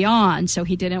libertarian beyond. So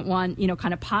he didn't want,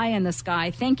 kind of pie in the sky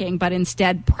thinking, but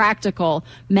instead practical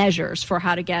measures for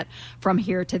how to get from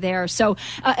here to there. So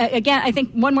again, I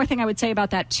think one more thing I would say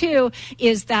about that too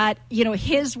is that,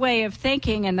 his way of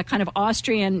thinking and the kind of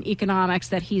Austrian economics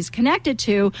that he's connected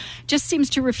to just seems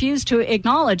to refuse to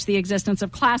acknowledge the existence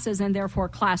of classes and therefore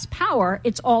class power.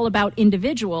 It's all about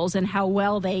individuals and how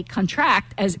well they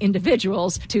contract as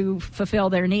individuals to fulfill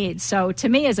their needs. So to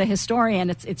me, as a historian,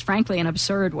 it's frankly an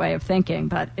absurd way of thinking,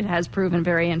 but it has proven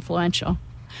very influential.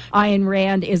 Ayn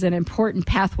Rand is an important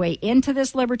pathway into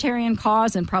this libertarian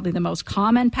cause, and probably the most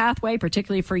common pathway,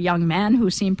 particularly for young men who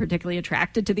seem particularly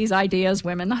attracted to these ideas.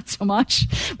 Women, not so much.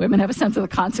 Women have a sense of the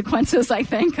consequences, I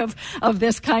think, of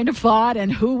this kind of thought and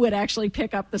who would actually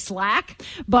pick up the slack.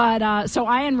 But so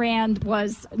Ayn Rand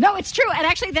was, no, it's true. And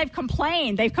actually, they've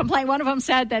complained. One of them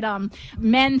said that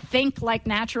men think like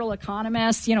natural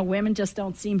economists. Women just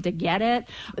don't seem to get it.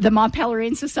 The Mont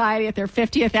Pelerin Society, at their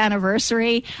 50th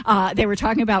anniversary, they were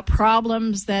talking about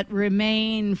problems that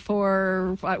remain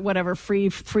for whatever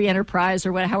free enterprise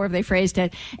or however they phrased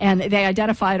it, and they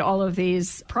identified all of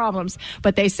these problems.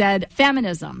 But they said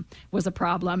feminism was a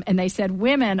problem, and they said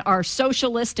women are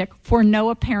socialistic for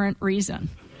no apparent reason.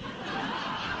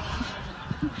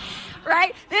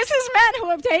 Right? This is men who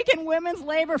have taken women's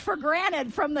labor for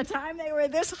granted from the time they were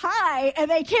this high,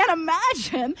 and they can't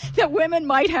imagine that women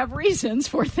might have reasons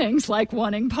for things like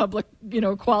wanting public,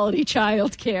 quality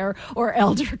child care or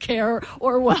elder care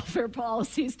or welfare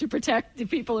policies to protect the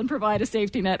people and provide a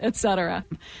safety net, etc.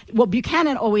 Well,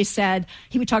 Buchanan always said,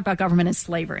 he would talk about government as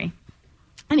slavery.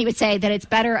 And he would say that it's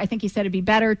better, I think he said it'd be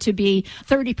better to be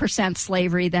 30%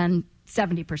 slavery than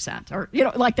 70%, or,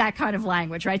 like that kind of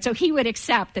language, right? So he would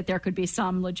accept that there could be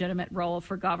some legitimate role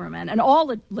for government. And all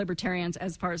the libertarians,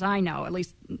 as far as I know, at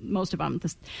least most of them,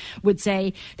 would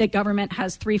say that government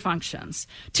has three functions: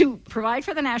 to provide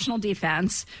for the national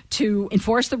defense, to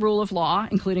enforce the rule of law,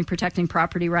 including protecting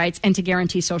property rights, and to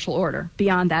guarantee social order.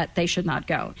 Beyond that, they should not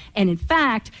go. And in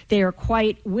fact, they are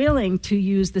quite willing to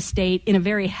use the state in a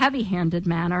very heavy-handed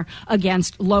manner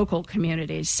against local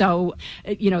communities. So,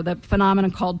 the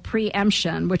phenomenon called preemption,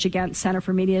 which again, Center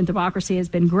for Media and Democracy has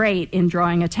been great in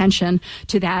drawing attention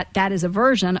to that. That is a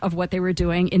version of what they were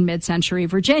doing in mid-century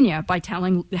Virginia by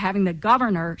having the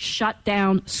governor shut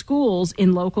down schools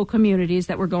in local communities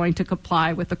that were going to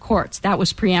comply with the courts. That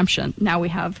was preemption. Now we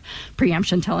have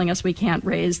preemption telling us we can't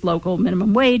raise local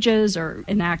minimum wages or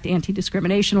enact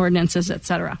anti-discrimination ordinances,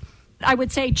 etc. I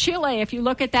would say Chile, if you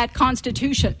look at that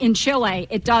constitution in Chile,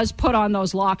 it does put on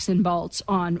those locks and bolts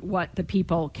on what the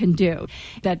people can do.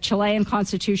 That Chilean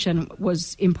constitution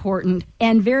was important,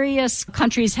 and various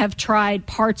countries have tried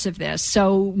parts of this.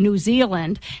 So New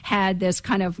Zealand had this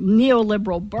kind of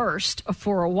neoliberal burst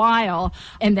for a while,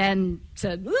 and then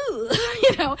said, ooh,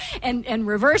 and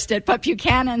reversed it. But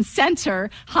Buchanan Center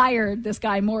hired this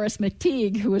guy, Maurice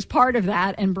McTeague, who was part of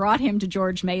that, and brought him to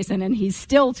George Mason, and he's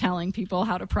still telling people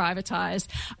how to privatize.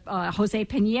 Jose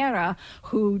Piñera,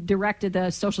 who directed the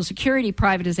Social Security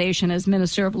privatization as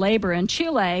Minister of Labor in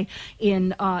Chile in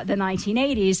the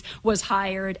 1980s, was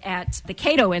hired at the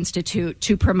Cato Institute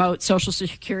to promote Social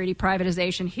Security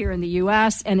privatization here in the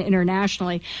U.S. and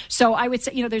internationally. So I would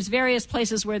say, there's various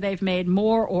places where they've made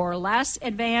more or less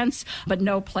advance, but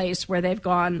no place where they've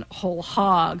gone whole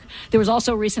hog. There was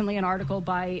also recently an article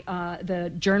by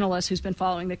the journalist who's been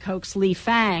following the Kochs, Lee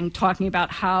Fang, talking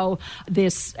about how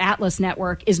this Atlas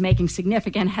network is making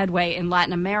significant headway in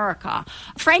Latin America.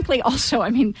 Frankly, also,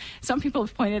 some people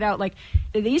have pointed out,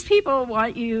 these people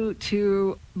want you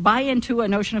to buy into a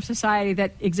notion of society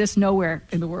that exists nowhere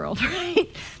in the world, right?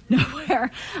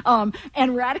 Nowhere,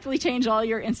 and radically change all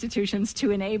your institutions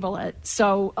to enable it.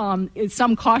 So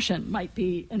some caution might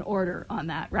be in order on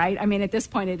that, right? At this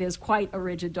point, it is quite a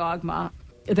rigid dogma.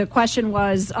 The question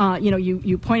was,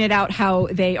 you pointed out how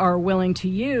they are willing to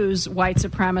use white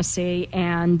supremacy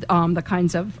and the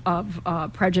kinds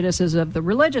of prejudices of the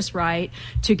religious right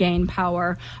to gain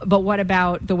power. But what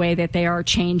about the way that they are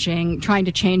trying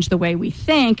to change the way we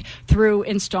think through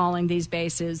installing these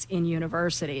bases in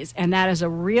universities? And that is a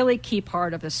really key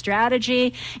part of the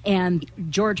strategy. And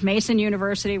George Mason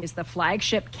University is the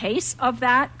flagship case of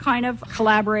that kind of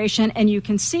collaboration. And you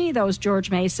can see those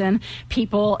George Mason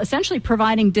people essentially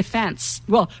providing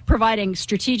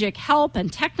strategic help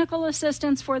and technical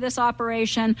assistance for this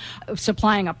operation,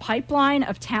 supplying a pipeline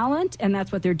of talent, and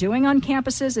that's what they're doing on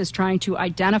campuses, is trying to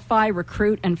identify,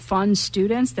 recruit, and fund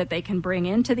students that they can bring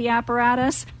into the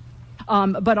apparatus.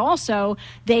 But also,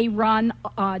 they run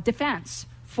defense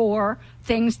for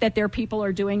things that their people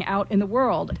are doing out in the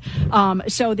world.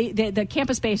 So the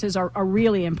campus bases are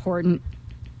really important.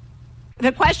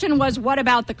 The question was, what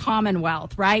about the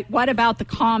Commonwealth, right? What about the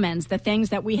commons, the things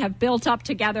that we have built up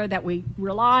together that we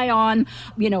rely on,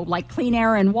 like clean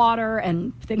air and water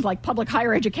and things like public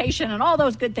higher education and all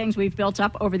those good things we've built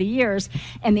up over the years.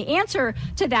 And the answer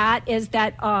to that is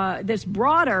that this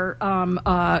broader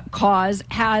cause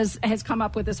has come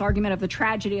up with this argument of the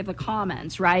tragedy of the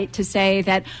commons, right? To say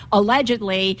that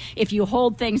allegedly, if you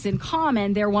hold things in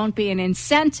common, there won't be an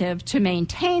incentive to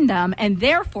maintain them, and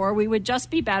therefore we would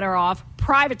just be better off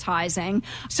privatizing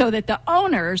so that the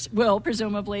owners will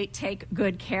presumably take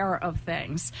good care of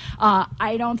things.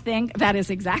 I don't think that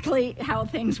is exactly how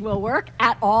things will work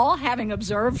at all, having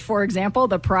observed, for example,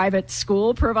 the private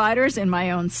school providers in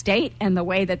my own state and the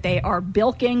way that they are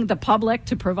bilking the public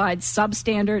to provide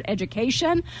substandard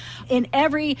education. In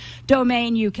every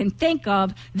domain you can think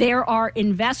of, there are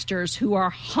investors who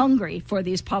are hungry for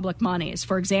these public monies.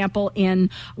 For example, in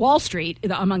Wall Street,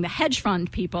 among the hedge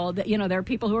fund people, there are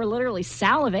people who are literally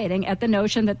salivating at the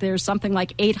notion that there's something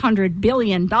like $800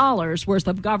 billion worth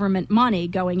of government money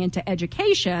going into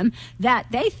education that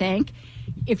they think,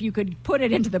 if you could put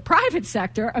it into the private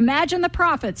sector, imagine the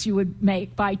profits you would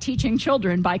make by teaching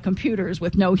children by computers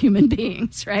with no human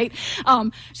beings, right?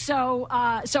 So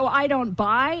I don't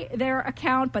buy their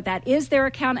account, but that is their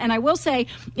account. And I will say,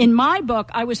 in my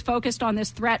book, I was focused on this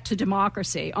threat to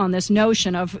democracy, on this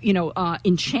notion of,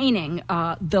 enchaining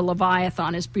the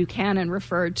Leviathan, as Buchanan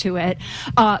referred to it.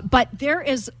 But there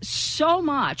is so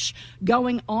much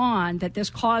going on that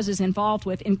this cause is involved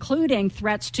with, including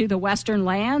threats to the Western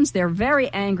lands. They're very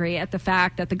angry at the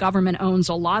fact that the government owns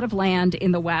a lot of land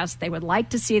in the West. They would like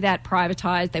to see that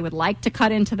privatized. They would like to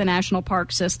cut into the national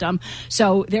park system.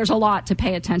 So there's a lot to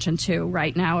pay attention to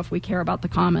right now if we care about the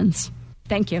commons.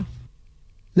 Thank you.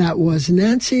 That was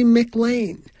Nancy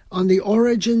McLean on the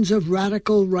origins of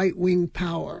radical right-wing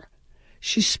power.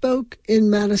 She spoke in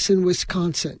Madison,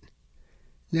 Wisconsin.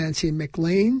 Nancy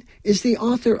McLean is the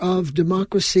author of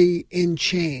Democracy in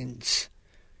Chains.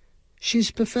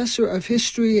 She's professor of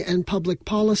history and public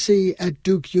policy at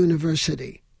Duke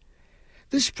University.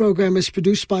 This program is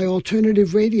produced by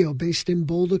Alternative Radio based in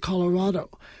Boulder, Colorado.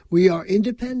 We are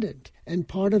independent and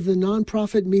part of the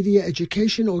nonprofit media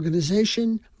education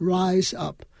organization Rise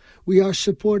Up. We are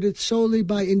supported solely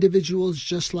by individuals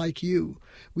just like you.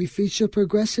 We feature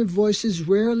progressive voices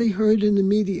rarely heard in the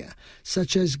media,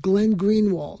 such as Glenn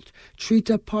Greenwald,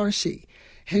 Trita Parsi,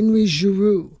 Henry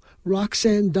Giroux,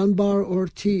 Roxanne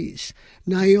Dunbar-Ortiz,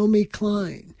 Naomi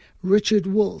Klein, Richard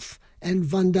Wolff, and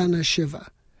Vandana Shiva.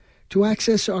 To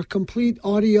access our complete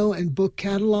audio and book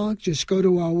catalog, just go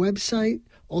to our website,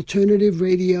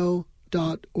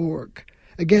 alternativeradio.org.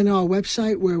 Again, our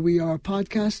website where we are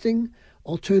podcasting,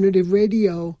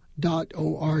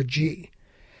 alternativeradio.org.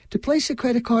 To place a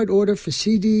credit card order for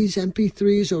CDs,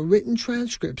 MP3s, or written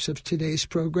transcripts of today's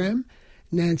program,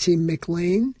 Nancy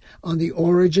McLean on the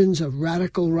origins of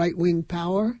radical right-wing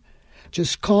power,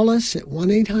 just call us at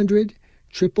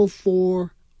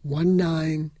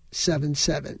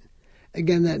 1-800-444-1977.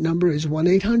 Again, that number is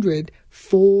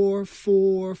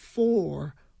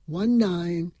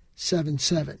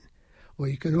 1-800-444-1977. Or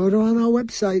you can order on our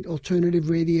website,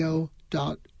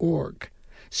 alternativeradio.org.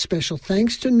 Special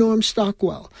thanks to Norm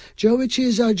Stockwell. Joe Ritchie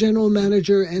is our general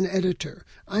manager and editor.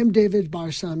 I'm David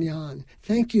Barsamian.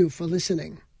 Thank you for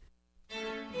listening.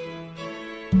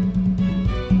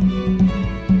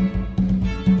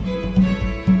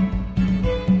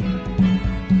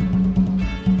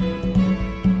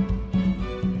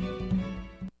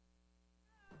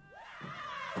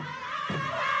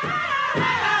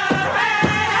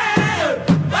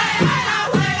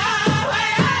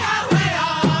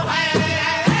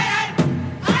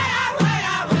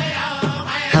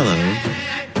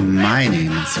 My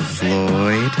name is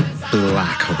Floyd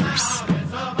Blackhorse,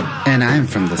 and I'm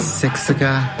from the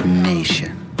Siksika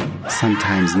Nation,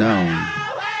 sometimes known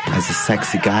as the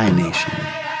Sexy Guy Nation.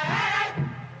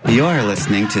 You're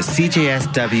listening to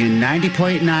CJSW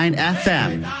 90.9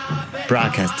 FM,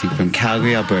 broadcasting from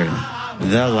Calgary, Alberta,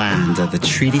 the land of the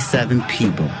Treaty 7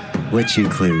 people, which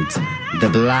includes the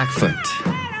Blackfoot,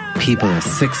 people of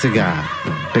Siksika,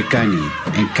 Piikani,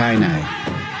 and Kainai,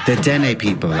 the Dene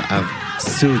people of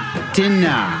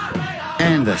Tsuut'ina,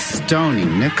 and the Stoney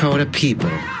Nakoda people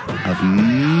of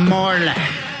Morley,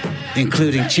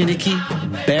 including Chiniki,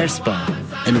 Bearspaw,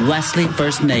 and Wesley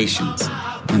First Nations,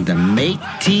 and the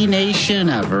Métis Nation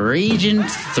of Region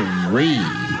 3.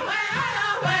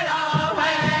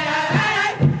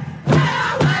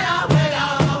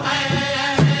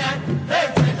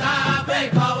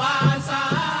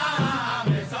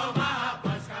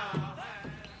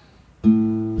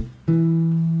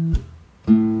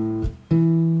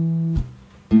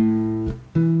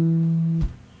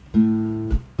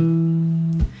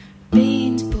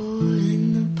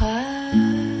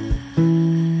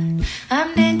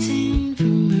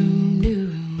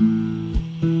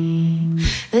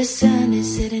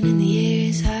 sitting in the air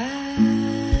is high.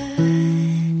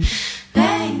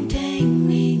 Bang, tang,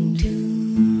 ring,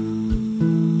 tune.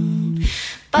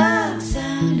 Bugs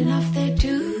sounding off their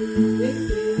tune.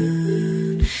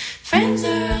 Friends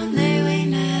are on their way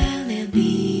now, they'll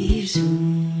be here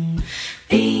soon.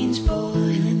 Beans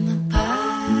boiling the pot.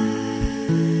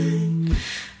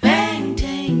 Bang,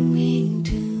 tang, ring,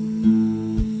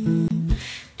 tune.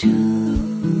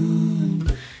 Tune,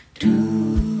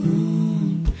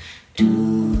 tune,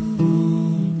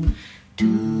 tune,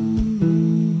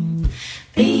 tune.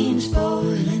 Beans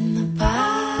boiling the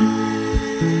pot.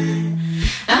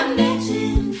 I'm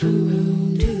dancing from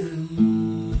room to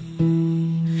room.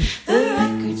 The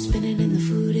record's spinning and the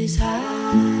food is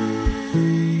hot.